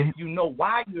 And if you know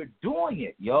why you're doing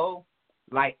it,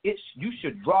 like, you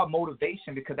should draw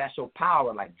motivation because that's your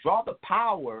power. Like, draw the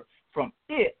power from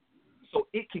it so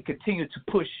it can continue to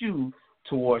push you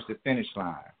towards the finish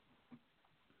line.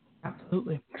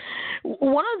 Absolutely.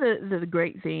 One of the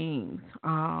great things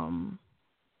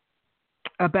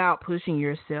about pushing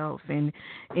yourself and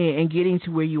getting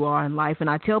to where you are in life, and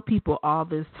I tell people all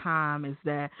this time, is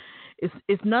that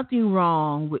it's nothing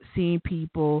wrong with seeing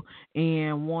people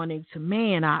and wanting to,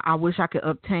 man, I wish I could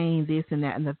obtain this and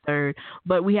that and the third,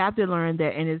 but we have to learn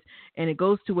that, and it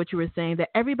goes to what you were saying, that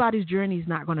everybody's journey is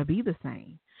not going to be the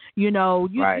same. You know,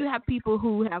 you have people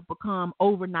who have become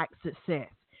overnight success.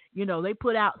 You know, they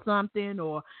put out something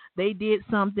or they did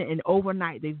something and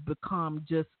overnight they've become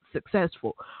just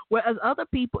successful. Whereas other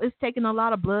people, it's taking a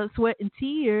lot of blood, sweat, and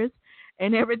tears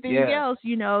and everything else,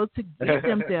 you know, to get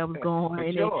themselves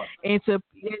going and to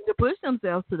push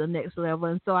themselves to the next level.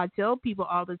 And so I tell people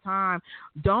all the time,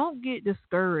 don't get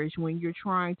discouraged when you're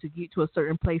trying to get to a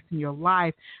certain place in your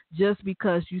life just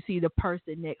because you see the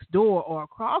person next door or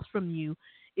across from you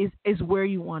is where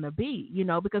you want to be, you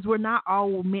know, because we're not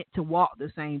all meant to walk the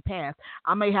same path.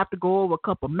 I may have to go over a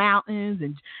couple mountains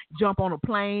and jump on a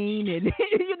plane and,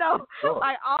 you know,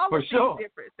 like all of these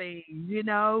different things, you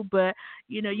know, but,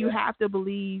 you know, you have to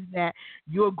believe that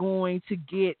you're going to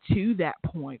get to that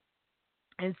point.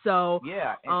 And so,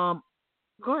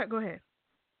 go ahead.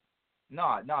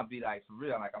 No, be like, for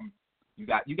real, like you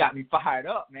got me fired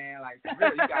up, man. Like, for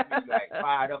real, you got me like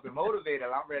fired up and motivated.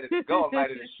 I'm ready to go. I'm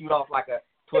ready to shoot off like a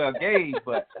 12 gauge,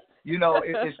 but you know,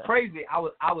 it's crazy. I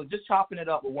was just chopping it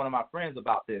up with one of my friends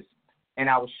about this, and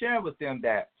I was sharing with them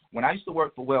that when I used to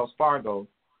work for Wells Fargo,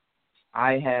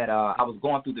 I was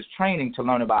going through this training to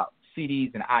learn about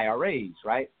CDs and IRAs,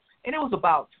 right? And it was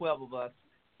about 12 of us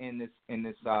in this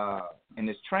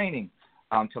training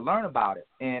to learn about it.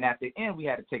 And at the end, we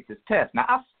had to take this test. Now,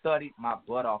 I studied my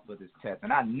butt off for this test,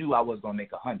 and I knew I was going to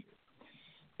make 100.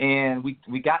 And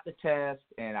we got the test,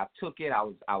 and I took it. I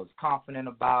was confident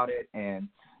about it, and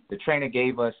the trainer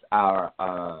gave us our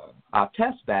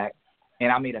test back,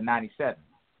 and I made a 97.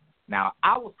 Now,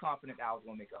 I was confident that I was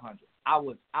going to make 100. I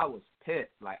was pissed.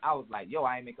 Like, I was like, yo,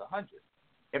 I ain't make 100.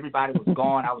 Everybody was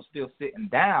gone. I was still sitting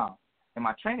down, and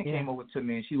my trainer came over to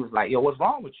me, and she was like, yo, what's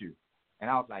wrong with you? And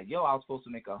I was like, yo, I was supposed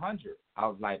to make 100. I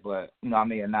was like, but, you know, I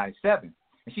made a 97.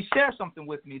 And she shared something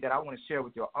with me that I want to share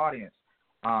with your audience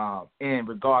in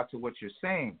regard to what you're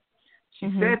saying. She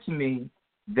said to me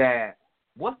that,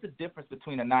 what's the difference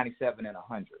between a 97 and a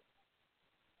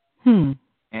 100?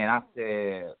 And I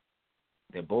said,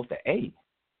 they're both an A.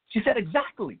 She said,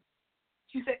 exactly.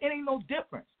 She said, it ain't no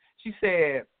difference. She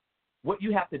said, what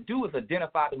you have to do is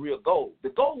identify the real goal. The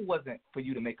goal wasn't for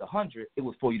you to make 100. It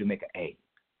was for you to make an A.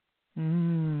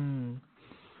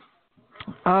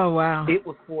 Oh, wow. It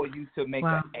was for you to make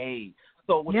an A.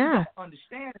 So what you got to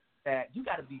understand is that you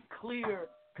got to be clear,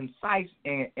 concise,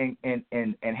 and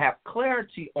have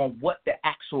clarity on what the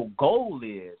actual goal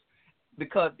is.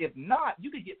 Because if not, you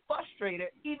could get frustrated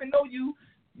even though you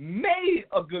made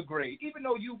a good grade, even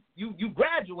though you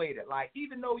graduated, like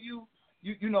even though you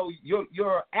know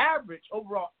your average,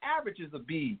 overall average is a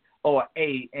B or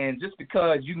A, and just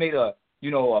because you made a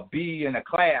B in a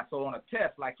class or on a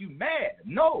test, like you mad.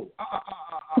 No,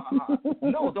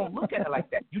 no, don't look at it like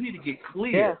that. You need to get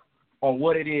clear on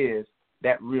what it is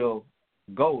that real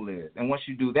goal is. And once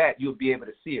you do that, you'll be able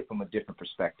to see it from a different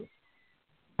perspective.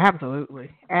 Absolutely.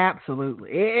 And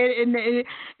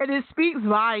it speaks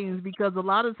volumes, because a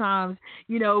lot of times,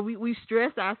 you know, we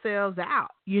stress ourselves out,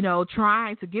 you know,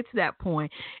 trying to get to that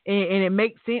point. And it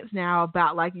makes sense now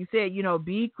about, like you said, you know,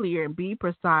 be clear and be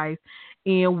precise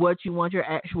in what you want your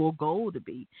actual goal to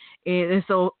be. And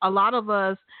so a lot of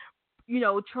us, you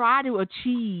know, try to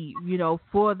achieve, you know,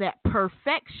 for that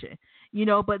perfection, you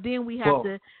know, but then we have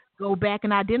to go back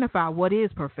and identify what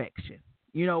is perfection.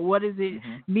 You know, what does it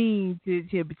mean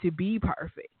to be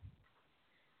perfect?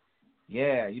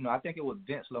 Yeah, you know, I think it was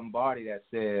Vince Lombardi that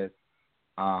said,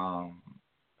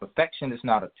 perfection is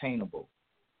not attainable,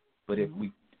 but if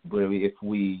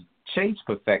we chase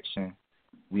perfection,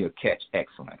 we'll catch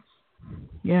excellence.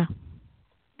 Yeah,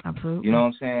 absolutely. You know what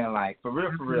I'm saying? Like, for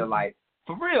real, like,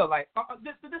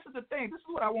 this is the thing. This is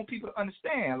what I want people to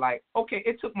understand. Like, okay,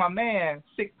 it took my man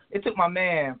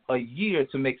a year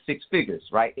to make six figures,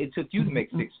 right? It took you to make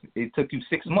it took you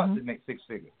 6 months to make six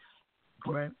figures.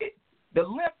 Right. The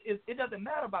length it doesn't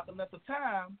matter about the length of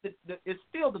time. It's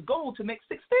still the goal to make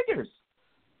six figures.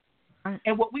 Right.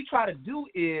 And what we try to do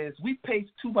is we pay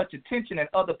too much attention in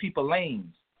other people's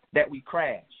lanes that we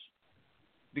crash,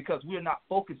 because we're not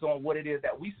focused on what it is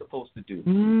that we're supposed to do.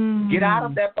 Get out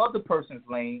of that other person's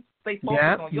lane. Stay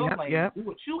focused on your lane. Do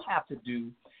what you have to do,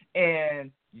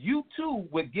 and you too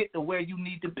would get to where you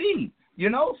need to be. You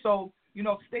know, so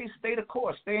stay the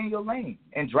course, stay in your lane,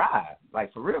 and drive.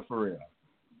 Like, for real.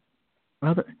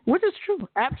 Which is true,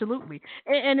 absolutely,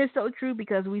 and it's so true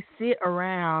because we sit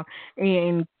around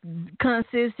and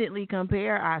consistently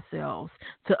compare ourselves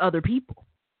to other people,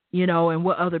 and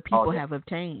what other people have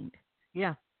obtained.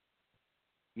 Yeah.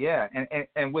 Yeah,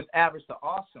 and with average to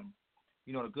awesome,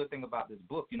 the good thing about this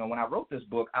book, when I wrote this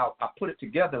book, I put it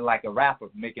together like a rapper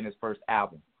making his first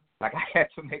album. Like I had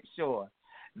to make sure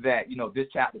that, this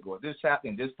chapter goes this chapter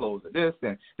and this flows to this,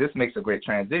 and this makes a great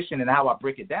transition. And how I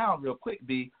break it down real quick,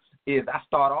 is I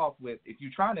start off with, if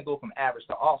you're trying to go from average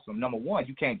to awesome, number one,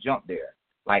 you can't jump there.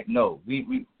 Like, no,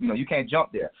 we you can't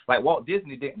jump there. Like Walt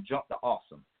Disney didn't jump to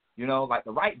awesome. Like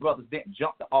the Wright brothers didn't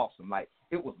jump to awesome. Like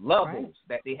it was levels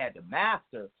that they had to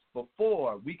master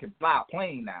before we can fly a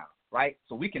plane now, right?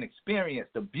 So we can experience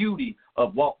the beauty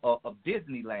of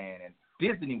Disneyland and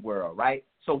Disney World, right?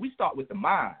 So we start with the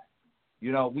mind.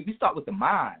 We start with the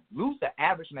mind. Lose the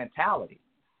average mentality.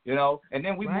 And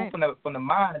then we move from the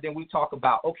mind, and then we talk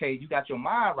about, okay, you got your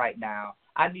mind right now.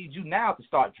 I need you now to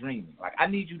start dreaming. Like I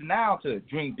need you now to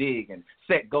dream big and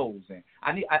set goals, and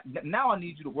I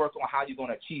need you to work on how you're going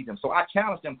to achieve them. So I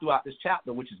challenge them throughout this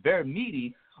chapter, which is very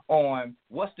meaty, on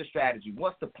what's the strategy,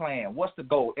 what's the plan, what's the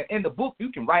goal. And in the book,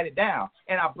 you can write it down,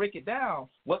 and I break it down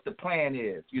what the plan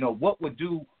is.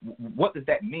 What does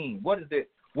that mean? What is it?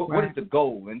 What is the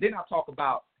goal? And then I talk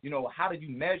about, how do you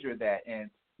measure that, and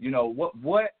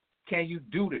what can you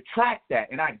do to track that?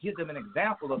 And I give them an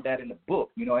example of that in the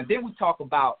book, And then we talk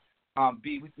about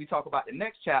we talk about the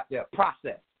next chapter,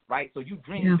 process, right? So you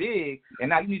dream big, and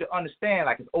now you need to understand,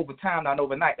 like, it's over time, not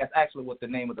overnight. That's actually what the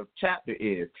name of the chapter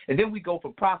is. And then we go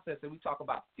from process, and we talk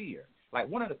about fear. Like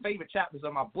one of the favorite chapters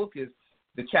of my book is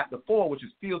the chapter 4, which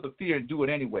is feel the fear and do it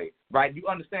anyway, right? You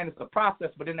understand it's a process,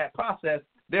 but in that process,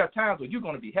 there are times where you're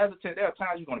going to be hesitant. There are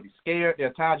times you're going to be scared. There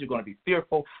are times you're going to be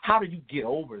fearful. How do you get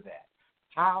over that?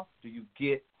 How do you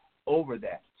get over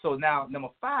that? So now, number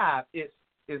 5 is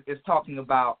talking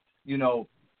about, no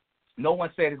one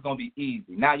said it's going to be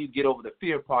easy. Now you get over the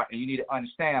fear part, and you need to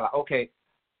understand, like, okay,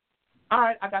 all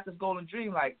right, I got this goal and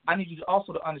dream. Like, I need you to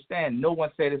also to understand no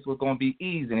one said this was going to be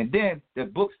easy. And then the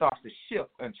book starts to shift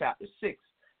in chapter 6,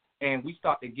 and we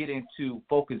start to get into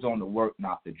focus on the work,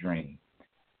 not the dream.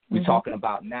 We're talking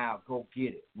about now, go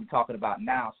get it. We're talking about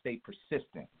now, stay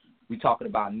persistent. We're talking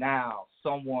about now,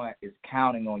 someone is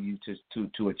counting on you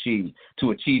to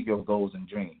achieve your goals and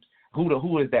dreams.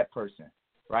 Who is that person,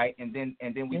 right? And then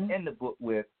we end the book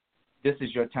with, this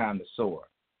is your time to soar.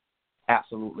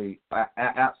 Absolutely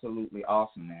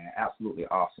awesome, man. Absolutely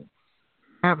awesome.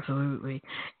 Absolutely.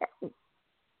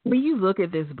 When you look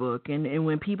at this book, and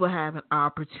when people have an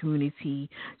opportunity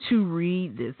to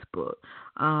read this book,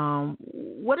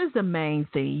 what is the main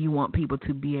thing you want people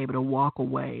to be able to walk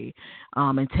away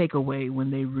and take away when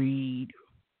they read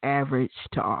Average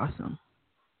to Awesome?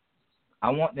 I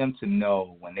want them to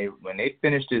know when they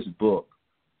finish this book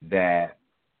that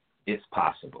it's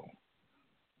possible.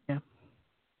 Yeah.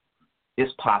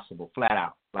 It's possible, flat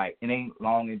out. Like, it ain't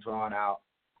long and drawn out.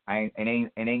 It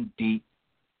ain't deep.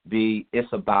 It's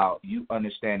about you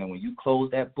understanding when you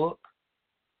close that book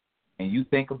and you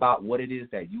think about what it is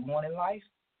that you want in life,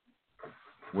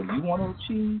 what you want to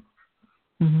achieve.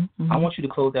 I want you to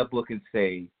close that book and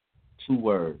say 2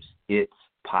 words: it's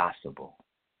possible.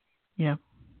 Yeah.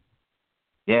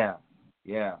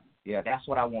 That's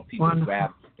what I want people to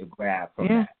grab from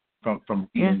that, from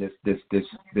reading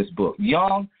this book.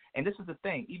 Young, and this is the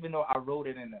thing. Even though I wrote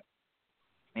it and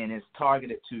it's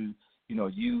targeted to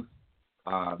youth,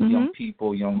 young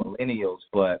people, young millennials,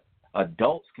 but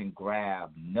adults can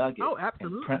grab nuggets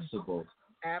and principles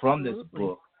from this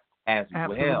book as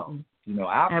well.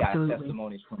 I've got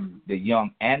testimonies from the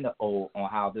young and the old on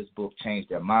how this book changed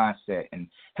their mindset and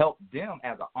helped them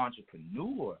as an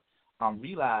entrepreneur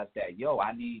realize that,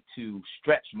 I need to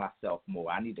stretch myself more.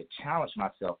 I need to challenge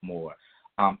myself more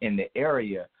in the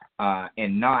area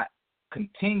and not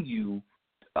continue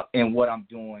in what I'm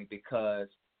doing because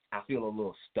I feel a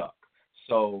little stuck.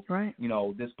 So,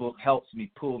 this book helps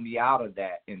me pull me out of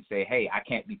that and say, hey, I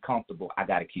can't be comfortable. I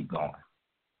got to keep going.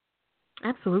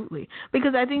 Absolutely.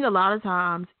 Because I think a lot of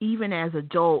times, even as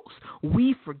adults,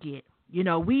 we forget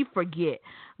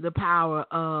the power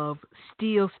of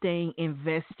still staying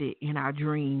invested in our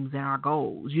dreams and our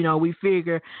goals. We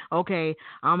figure, okay,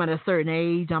 I'm at a certain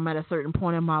age, I'm at a certain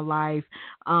point in my life,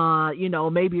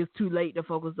 maybe it's too late to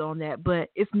focus on that, but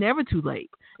it's never too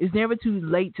late. It's never too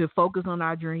late to focus on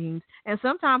our dreams and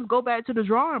sometimes go back to the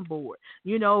drawing board,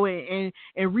 and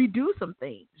redo some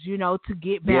things, to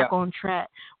get back on track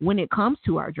when it comes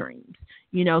to our dreams.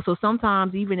 You know, so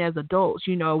sometimes even as adults,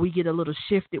 you know, we get a little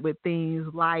shifted with things,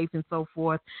 life and so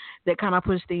forth, that kind of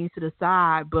push things to the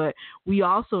side. But we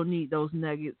also need those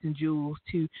nuggets and jewels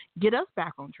to get us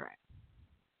back on track.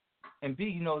 And B,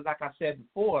 you know, like I said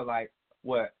before, like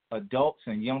what adults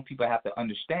and young people have to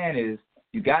understand is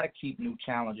you got to keep new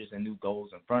challenges and new goals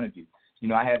in front of you. You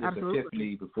know, I had this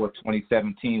epiphany before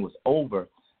 2017 was over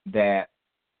that,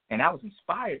 and I was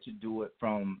inspired to do it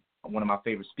from one of my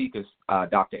favorite speakers,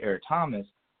 Dr. Eric Thomas,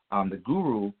 the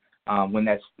guru. When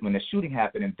the shooting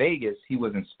happened in Vegas, he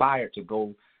was inspired to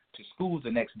go to schools the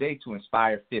next day to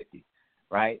inspire 50,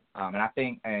 right? And I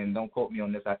think, and don't quote me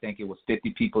on this, I think it was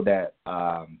 50 people that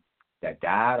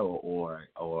died or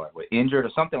were injured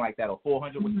or something like that, or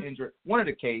 400 was injured. One of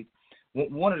the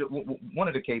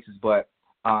cases, but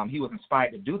he was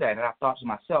inspired to do that, and I thought to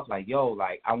myself, like, yo,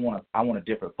 like I want a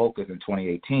different focus in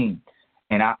 2018.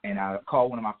 And I called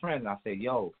one of my friends and I said,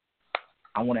 yo,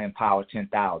 I want to empower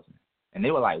 10,000. And they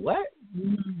were like, what?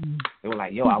 They were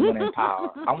like, yo, I want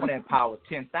to empower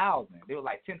 10,000. They were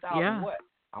like, 10,000 what?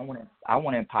 I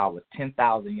want to empower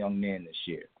 10,000 young men this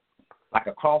year, like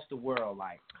across the world.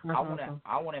 Like I want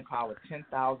to empower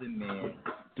 10,000 men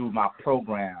through my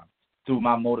program, through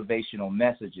my motivational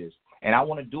messages, and I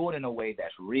want to do it in a way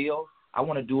that's real. I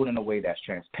want to do it in a way that's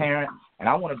transparent, and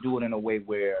I want to do it in a way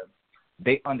where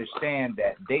they understand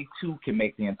that they too can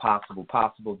make the impossible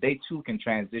possible. They too can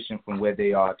transition from where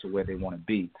they are to where they want to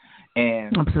be.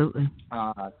 And absolutely,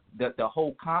 the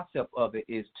whole concept of it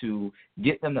is to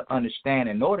get them to understand.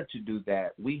 In order to do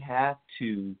that, we have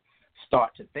to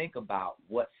start to think about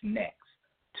what's next.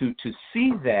 To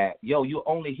see that, yo, you're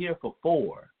only here for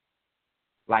 4.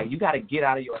 Like, you got to get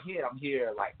out of your head. I'm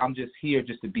here, like, I'm just here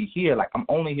just to be here. Like, I'm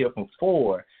only here for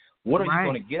 4. What are you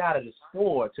going to get out of this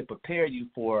 4 to prepare you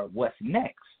for what's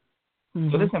next?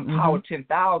 So this Empower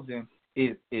 10,000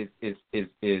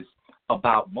 is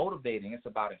about motivating. It's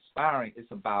about inspiring.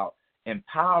 It's about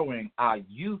empowering our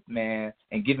youth, man,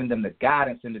 and giving them the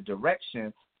guidance and the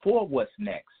direction for what's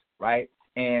next, right?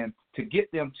 And to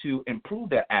get them to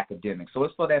improve their academics. So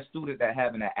it's for that student that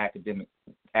having that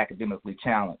academically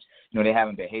challenged. You know, they're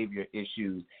having behavior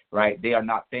issues, right? They are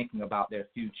not thinking about their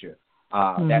future.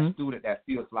 That student that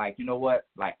feels like, you know what,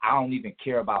 like I don't even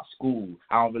care about school.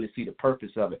 I don't really see the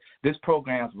purpose of it. This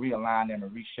program's realign them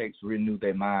and reshapes, renew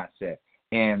their mindset.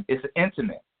 And it's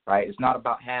intimate, right? It's not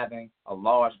about having a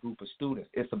large group of students.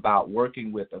 It's about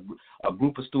working with a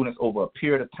group of students over a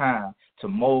period of time to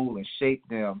mold and shape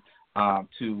them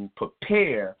to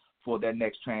prepare for their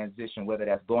next transition, whether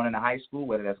that's going into high school,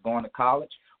 whether that's going to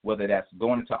college, whether that's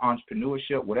going into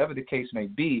entrepreneurship, whatever the case may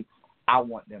be. I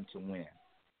want them to win.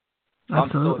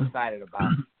 Absolutely. I'm so excited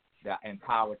about the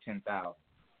Empower 10,000.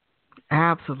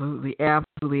 Absolutely. And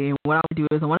what I want to do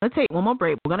is I want to take one more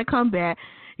break. We're going to come back.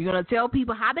 You're going to tell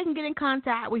people how they can get in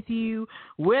contact with you,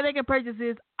 where they can purchase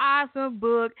this awesome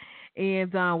book,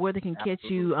 and where they can catch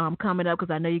you coming up,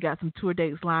 because I know you got some tour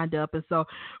dates lined up. And so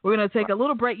we're going to take a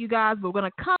little break, you guys, but we're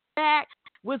going to come back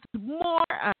with more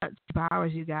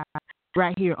powers, you guys,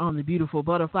 right here on the Beautiful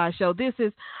Butterfly Show. This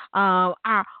is our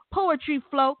Poetry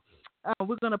Flow.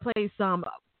 We're going to play some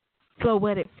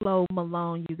Floetic Flo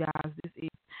Malone, you guys. This is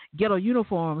Ghetto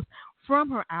Uniforms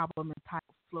from her album entitled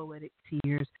Floetic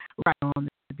Tears, right on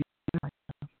the Beautiful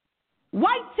Show.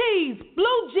 White tees,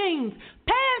 blue jeans,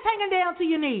 pants hanging down to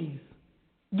your knees.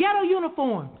 Ghetto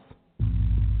uniforms.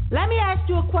 Let me ask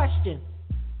you a question.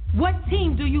 What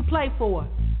team do you play for?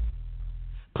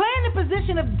 Playing the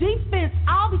position of defense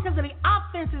all because of the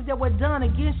offenses that were done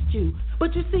against you.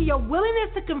 But you see, your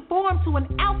willingness to conform to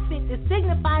an outfit that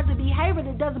signifies a behavior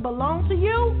that doesn't belong to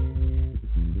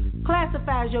you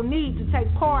classifies your need to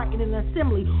take part in an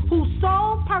assembly whose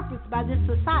sole purpose by this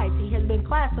society has been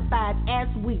classified as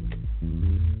weak,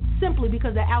 simply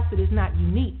because the outfit is not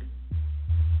unique.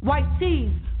 White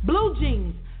tees, blue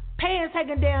jeans, pants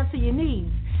hanging down to your knees.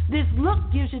 This look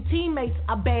gives your teammates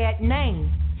a bad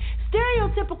name.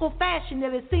 Stereotypical fashion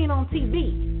that is seen on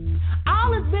TV.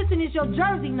 All it's missing is your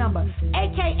jersey number,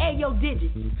 a.k.a. your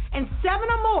digits, and 7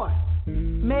 or more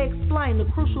may explain the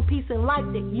crucial piece in life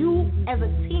that you as a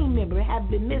team member have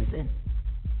been missing.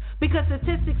 Because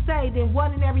statistics say that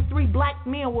 1 in every 3 black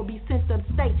men will be sent to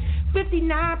the state.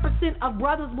 59% of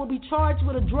brothers will be charged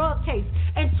with a drug case,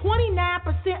 and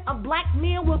 29% of black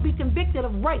men will be convicted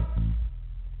of rape.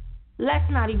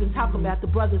 Let's not even talk about the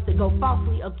brothers that go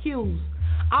falsely accused,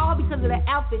 all because of the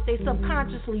outfit they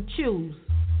subconsciously choose.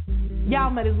 Y'all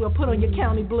might as well put on your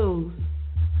county blues.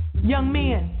 Young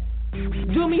men,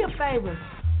 do me a favor.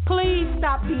 Please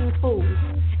stop being fools.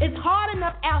 It's hard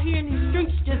enough out here in these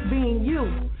streets just being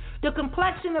you. The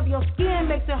complexion of your skin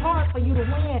makes it hard for you to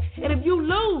win. And if you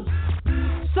lose,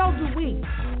 So do we.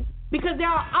 Because there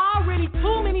are already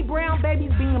too many brown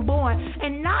babies being born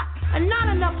and not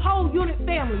enough whole unit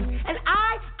families. And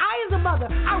I as a mother,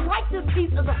 I write this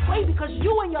piece as a plea because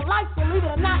you and your life, believe it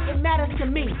or not, it matters to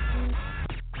me.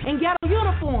 And ghetto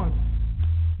uniforms,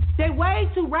 they're way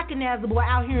too recognizable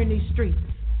out here in these streets.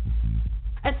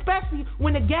 Especially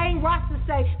when the gang rosters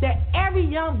say that every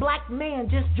young black man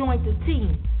just joined the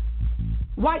team.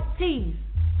 White tees,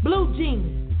 blue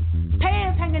jeans,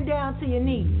 pants hanging down to your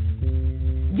knees.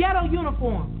 Ghetto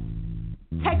uniform.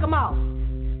 Take them off,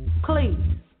 please.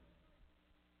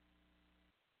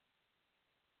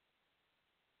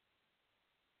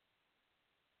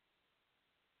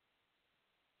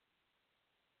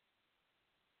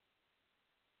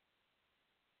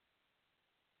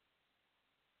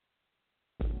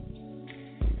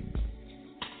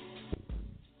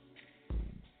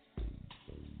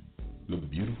 The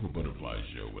Beautiful Butterfly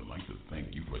Show would like to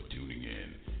thank you for tuning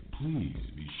in. Please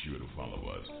be sure to follow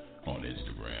us on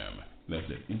Instagram.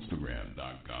 That's at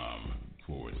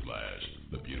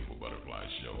Instagram.com/The Beautiful Butterfly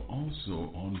Show. Also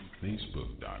on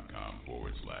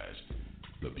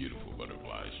Facebook.com/The Beautiful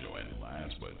Butterfly Show. And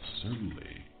last but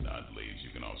certainly not least, you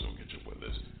can also catch up with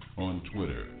us on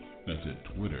Twitter. That's at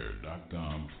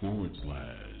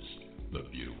Twitter.com/The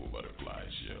Beautiful Butterfly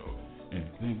Show. And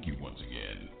thank you once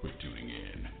again for tuning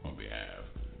in on behalf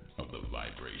of the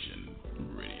Vibration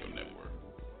Radio Network.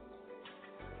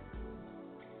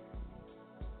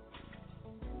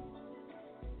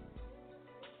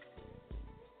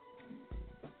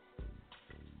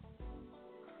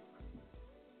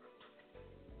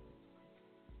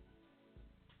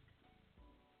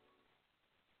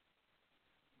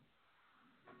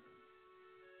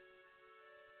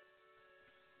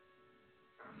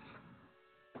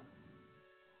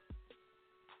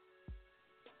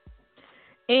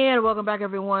 And welcome back,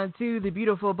 everyone, to the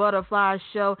Beautiful Butterfly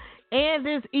Show. And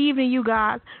this evening, you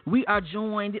guys, we are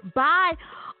joined by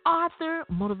author,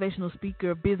 motivational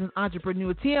speaker, business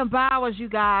entrepreneur, Tim Bowers, you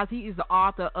guys. He is the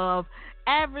author of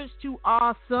Average to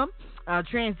Awesome,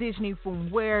 transitioning from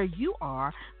where you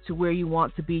are to where you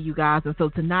want to be, you guys. And so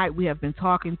tonight we have been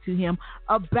talking to him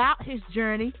about his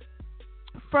journey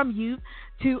from youth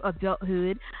to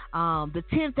adulthood, the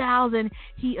 10,000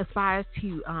 he aspires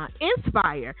to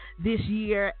inspire this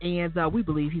year, and we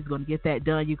believe he's going to get that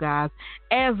done, you guys,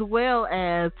 as well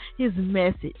as his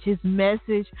message to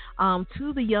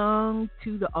the young,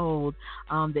 to the old,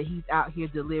 that he's out here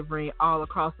delivering all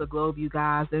across the globe, you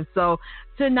guys. And so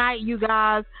tonight, you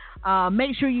guys,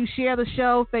 make sure you share the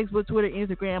show, Facebook, Twitter,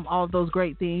 Instagram, all of those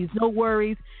great things. No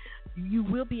worries. You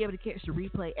will be able to catch the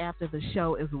replay after the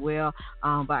show as well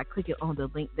by clicking on the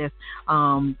link that's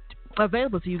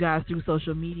available to you guys through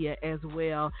social media as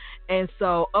well. And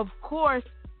so, of course,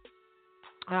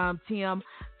 Tim,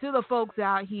 to the folks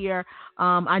out here,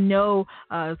 I know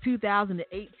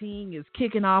 2018 is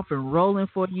kicking off and rolling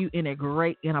for you in a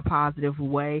positive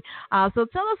way. So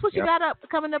tell us what you got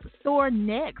coming up store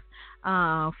next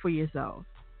for yourself.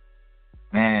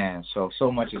 Man, so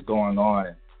much is going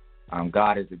on.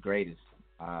 God is the greatest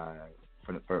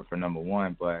for number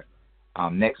one. But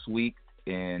next week,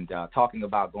 and talking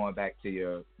about going back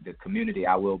to the community,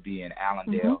 I will be in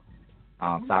Allendale,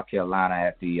 South Carolina,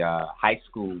 at the high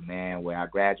school, man, where I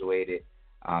graduated,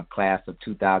 class of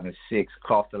 2006,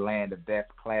 across the land, the best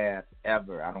class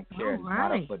ever. I don't care. It's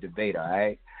not up for debate, all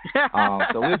right?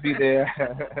 So we'll be there.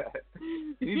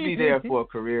 We'll be there for a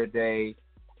career day.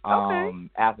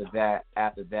 After that,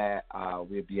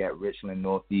 we'll be at Richland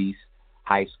Northeast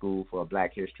High School for a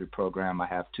Black History program. I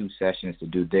have 2 sessions to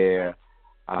do there.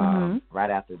 Right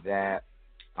after that,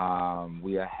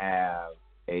 we'll have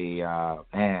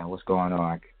what's going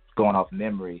on? Going off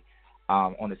memory.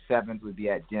 On the 7th, we'll be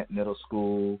at Dent Middle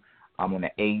School. On the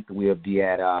 8th, we'll be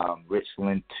at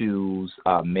Richland 2's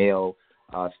Male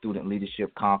Student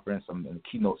Leadership Conference. I'm the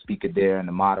keynote speaker there and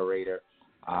the moderator.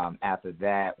 After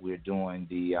that, we're doing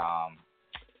the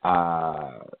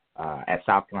at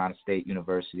South Carolina State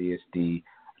University. I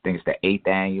think it's the 8th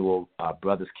annual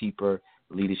Brothers Keeper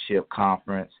Leadership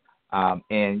Conference.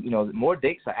 And more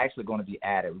dates are actually going to be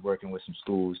added. We're working with some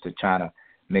schools to try to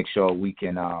make sure we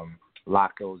can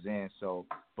lock those in. So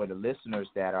for the listeners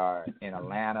that are in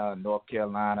Atlanta, North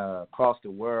Carolina, across the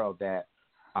world that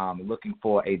looking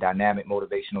for a dynamic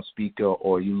motivational speaker,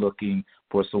 or you looking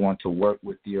for someone to work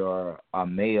with your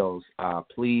males,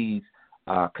 please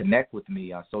connect with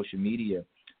me on social media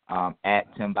at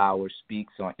Tim Bowers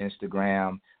Speaks on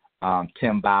Instagram,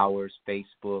 Tim Bowers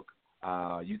Facebook.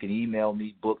 You can email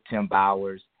me,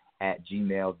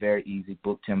 booktimbowers@gmail. Very easy,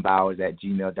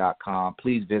 booktimbowers@gmail.com.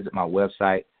 Please visit my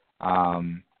website,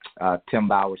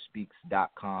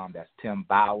 timbowerspeaks.com. That's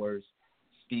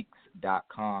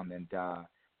speaks.com, and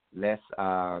let's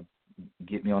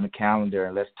get me on the calendar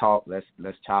and let's talk.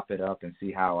 Let's chop it up and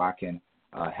see how I can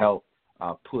help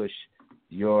push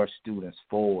your students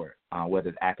forward, whether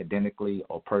it's academically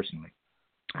or personally.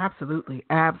 Absolutely.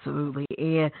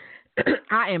 And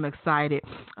I am excited.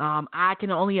 I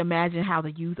can only imagine how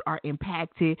the youth are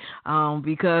impacted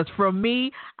because for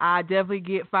me, I definitely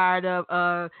get fired up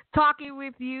talking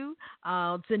with you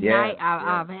tonight.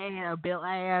 I've had a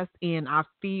blast, and I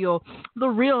feel the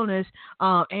realness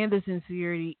and the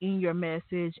sincerity in your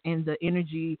message and the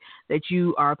energy that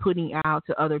you are putting out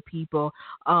to other people.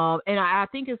 And I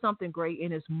think it's something great,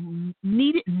 and it's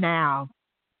needed now,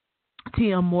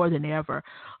 Tim, more than ever,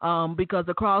 because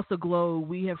across the globe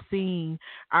we have seen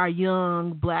our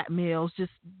young black males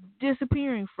just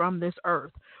disappearing from this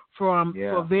earth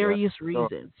for various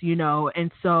reasons, you know. And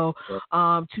so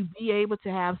to be able to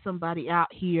have somebody out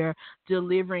here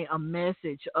delivering a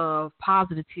message of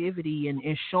positivity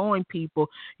and showing people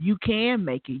you can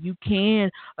make it, you can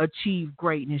achieve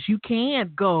greatness, you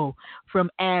can go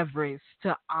from average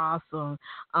to awesome,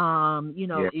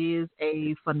 is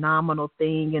a phenomenal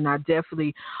thing. And I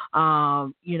definitely,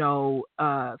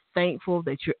 thankful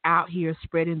that you're out here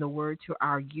spreading the word to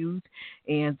our youth.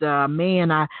 And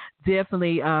man, I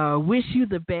definitely wish you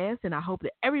the best, and I hope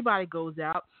that everybody goes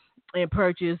out and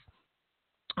purchase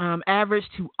Average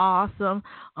to Awesome.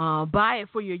 Buy it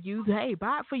for your youth. Hey,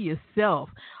 buy it for yourself.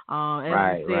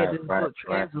 As you said, this book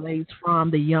translates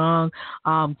from the young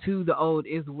to the old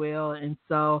as well. And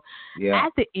so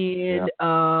at the end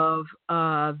of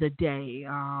the day,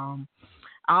 I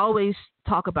always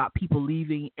talk about people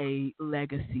leaving a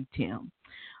legacy, Tim.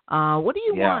 What do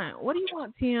you want? What do you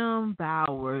want Tim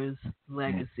Bauer's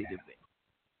legacy to be?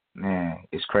 Man,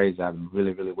 it's crazy. I've been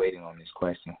really, really waiting on this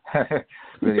question.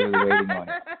 really waiting on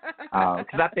it.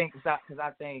 Because I think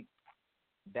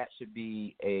that should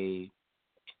be a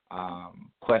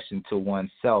question to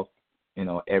oneself,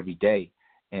 every day.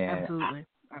 And Absolutely.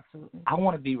 I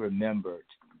want to be remembered.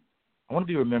 I want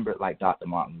to be remembered like Dr.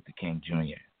 Martin Luther King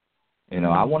Jr.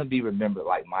 I want to be remembered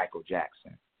like Michael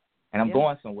Jackson. And I'm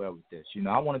going somewhere with this.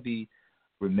 I want to be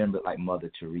remembered like Mother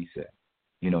Teresa,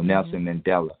 Nelson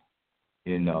Mandela,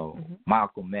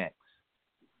 Malcolm X,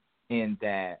 in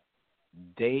that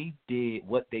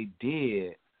what they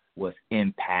did was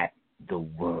impact the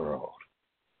world.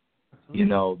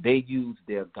 They used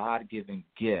their God-given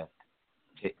gift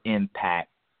to impact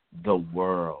the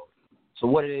world. So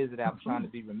what it is that I'm trying to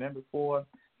be remembered for,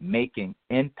 making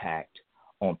impact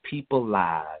on people's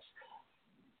lives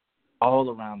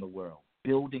all around the world,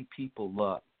 building people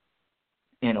up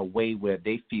in a way where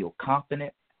they feel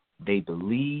confident, they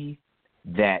believe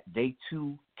that they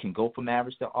too can go from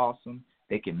average to awesome,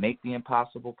 they can make the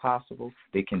impossible possible,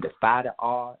 they can defy the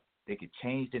odds, they can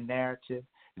change the narrative,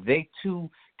 they too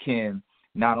can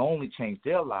not only change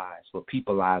their lives, but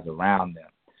people's lives around them.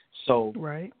 So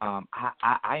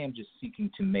I am just seeking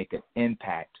to make an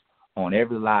impact on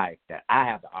every life that I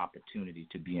have the opportunity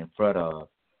to be in front of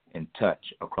and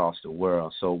touch across the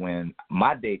world. So when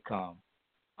my day comes,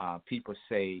 people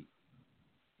say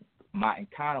my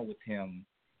encounter with him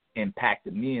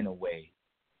impacted me in a way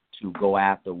to go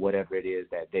after whatever it is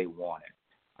that they wanted.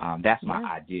 That's my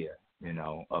idea,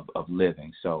 of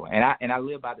living. So, and I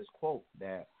live by this quote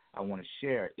that I want to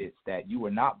share. It's that you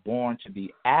were not born to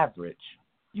be average.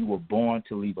 You were born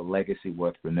to leave a legacy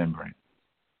worth remembering.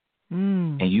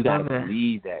 And you got to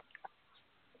believe that.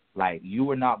 Like, you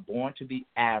were not born to be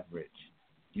average.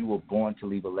 You were born to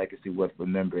leave a legacy worth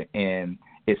remembering. And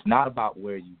it's not about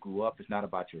where you grew up. It's not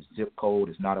about your zip code.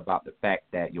 It's not about the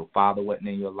fact that your father wasn't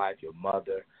in your life, your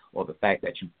mother, or the fact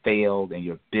that you failed in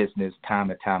your business time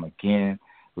and time again.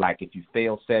 Like, if you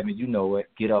fail 7, you know it,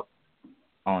 get up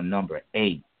on number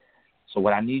 8. So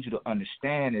what I need you to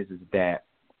understand is that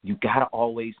you got to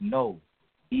always know,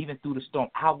 even through the storm,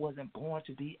 I wasn't born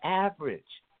to be average.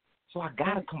 So I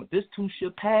got to come. This too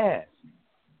shall pass.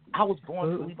 I was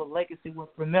born to leave a legacy worth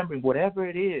remembering, whatever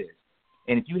it is.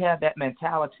 And if you have that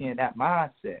mentality and that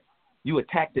mindset, you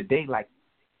attack the day like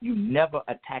you never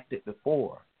attacked it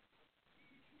before.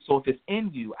 So if it's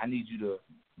in you, I need you to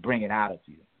bring it out of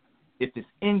you. If it's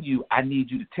in you, I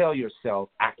need you to tell yourself,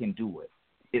 I can do it.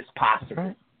 It's possible.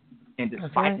 Right. And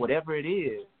despite whatever it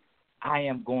is, I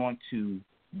am going to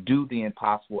do the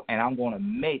impossible, and I'm going to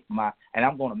make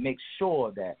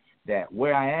sure that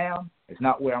where I am is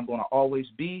not where I'm going to always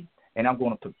be, and I'm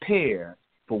going to prepare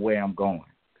for where I'm going.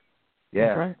 Yeah.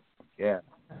 That's right. Yeah.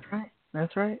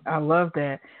 That's right. I love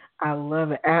that. I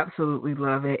love it. Absolutely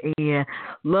love it. And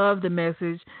love the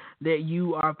message that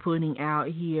you are putting out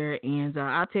here. And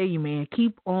I'll tell you, man,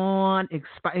 keep on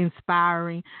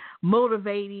inspiring,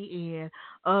 motivating, and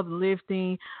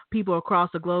uplifting people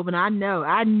across the globe. And I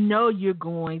know you're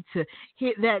going to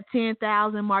hit that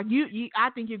 10,000 mark. I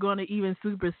think you're going to even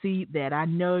supersede that. I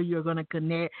know you're going to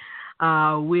connect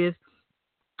with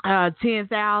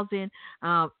 10,000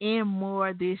 and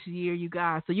more this year, you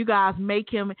guys. So you guys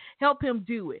help him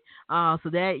do it, so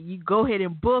that you go ahead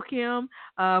and book him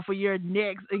for your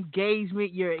next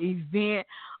engagement, your event,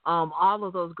 all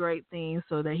of those great things,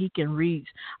 so that he can reach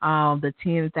the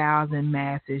 10,000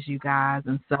 masses, you guys.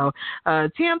 And so,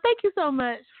 Tim, thank you so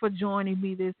much for joining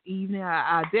me this evening.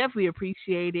 I definitely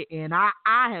appreciate it, and I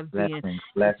have been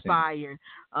inspired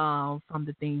from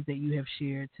the things that you have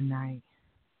shared tonight.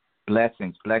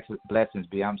 Blessings,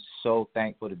 B. I'm so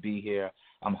thankful to be here.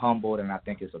 I'm humbled, and I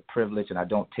think it's a privilege, and I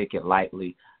don't take it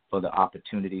lightly for the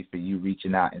opportunity for you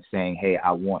reaching out and saying, hey,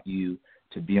 I want you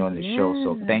to be on the show.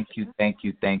 So thank you. And,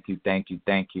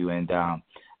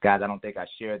 guys, I don't think I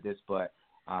shared this, but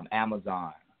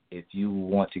Amazon, if you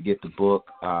want to get the book,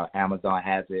 Amazon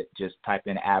has it. Just type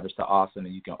in Average to Awesome,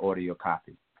 and you can order your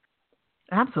copy.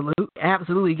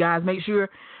 Absolutely, guys. Make sure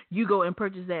you go and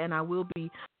purchase that, and I will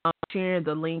be sharing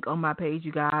the link on my page.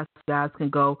 You guys can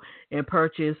go and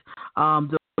purchase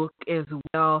the book as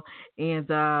well. And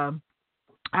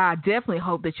I definitely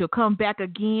hope that you'll come back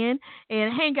again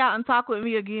and hang out and talk with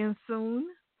me again soon.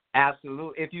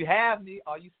 Absolutely. If you have me,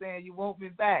 are you saying you want me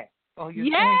back? Or you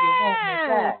saying you want me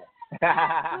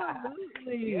back?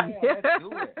 Absolutely. Yeah,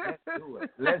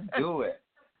 let's do it.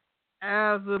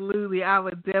 Absolutely. I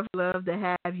would definitely love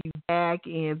to have you back,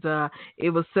 and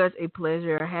it was such a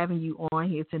pleasure having you on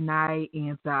here tonight,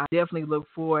 and I definitely look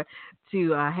forward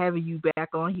to having you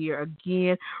back on here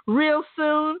again real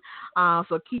soon.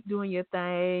 So keep doing your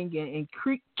thing and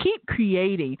keep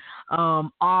creating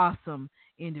awesome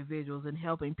individuals and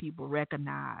helping people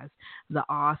recognize the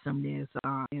awesomeness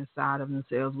inside of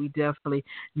themselves. We definitely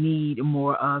need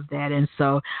more of that. And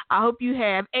so I hope you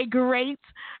have a great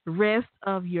rest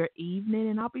of your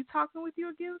evening, and I'll be talking with you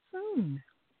again soon.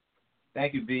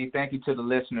 Thank you, B. Thank you to the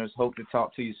listeners. Hope to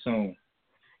talk to you soon.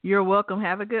 You're welcome.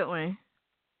 Have a good one.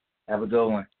 Have a good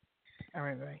one. All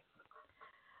right, bye.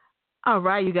 All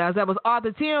right, you guys, that was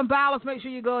Author Tim Bowers. Make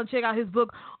sure you go and check out his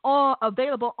book,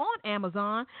 available on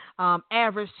Amazon,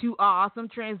 Average to Awesome,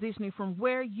 Transitioning from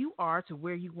Where You Are to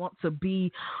Where You Want to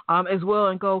Be, as well.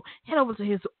 And go head over to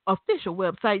his official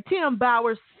website,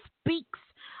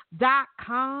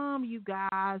 TimBowersSpeaks.com, you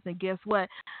guys. And guess what?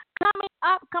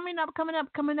 Coming up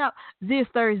this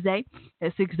Thursday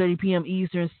at 6:30 p.m.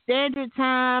 Eastern Standard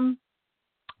Time.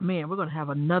 Man, we're going to have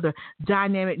another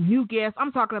dynamic new guest.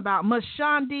 I'm talking about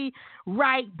Mashandi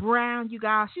Wright Brown, you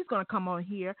guys. She's going to come on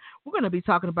here. We're going to be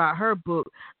talking about her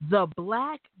book, The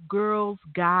Black Girl's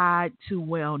Guide to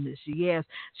Wellness. Yes,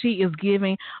 she is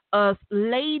giving us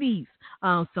ladies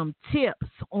some tips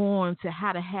on to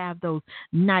how to have those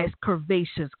nice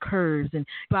curvaceous curves and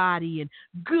body and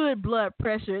good blood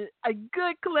pressure,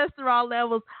 good cholesterol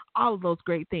levels, all of those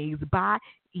great things by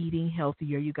eating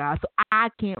healthier, you guys. So I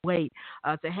can't wait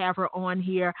to have her on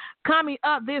here. Coming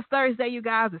up this Thursday, you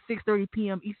guys, at 6:30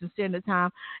 p.m. Eastern Standard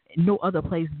Time. No other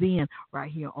place than right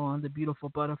here on the Beautiful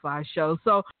Butterfly Show.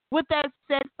 So with that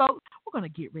said, folks, we're going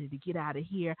to get ready to get out of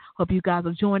here. Hope you guys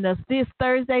will join us this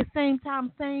Thursday, same time,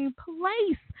 same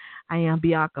place. I am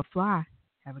Bianca Fly.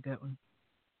 Have a good one.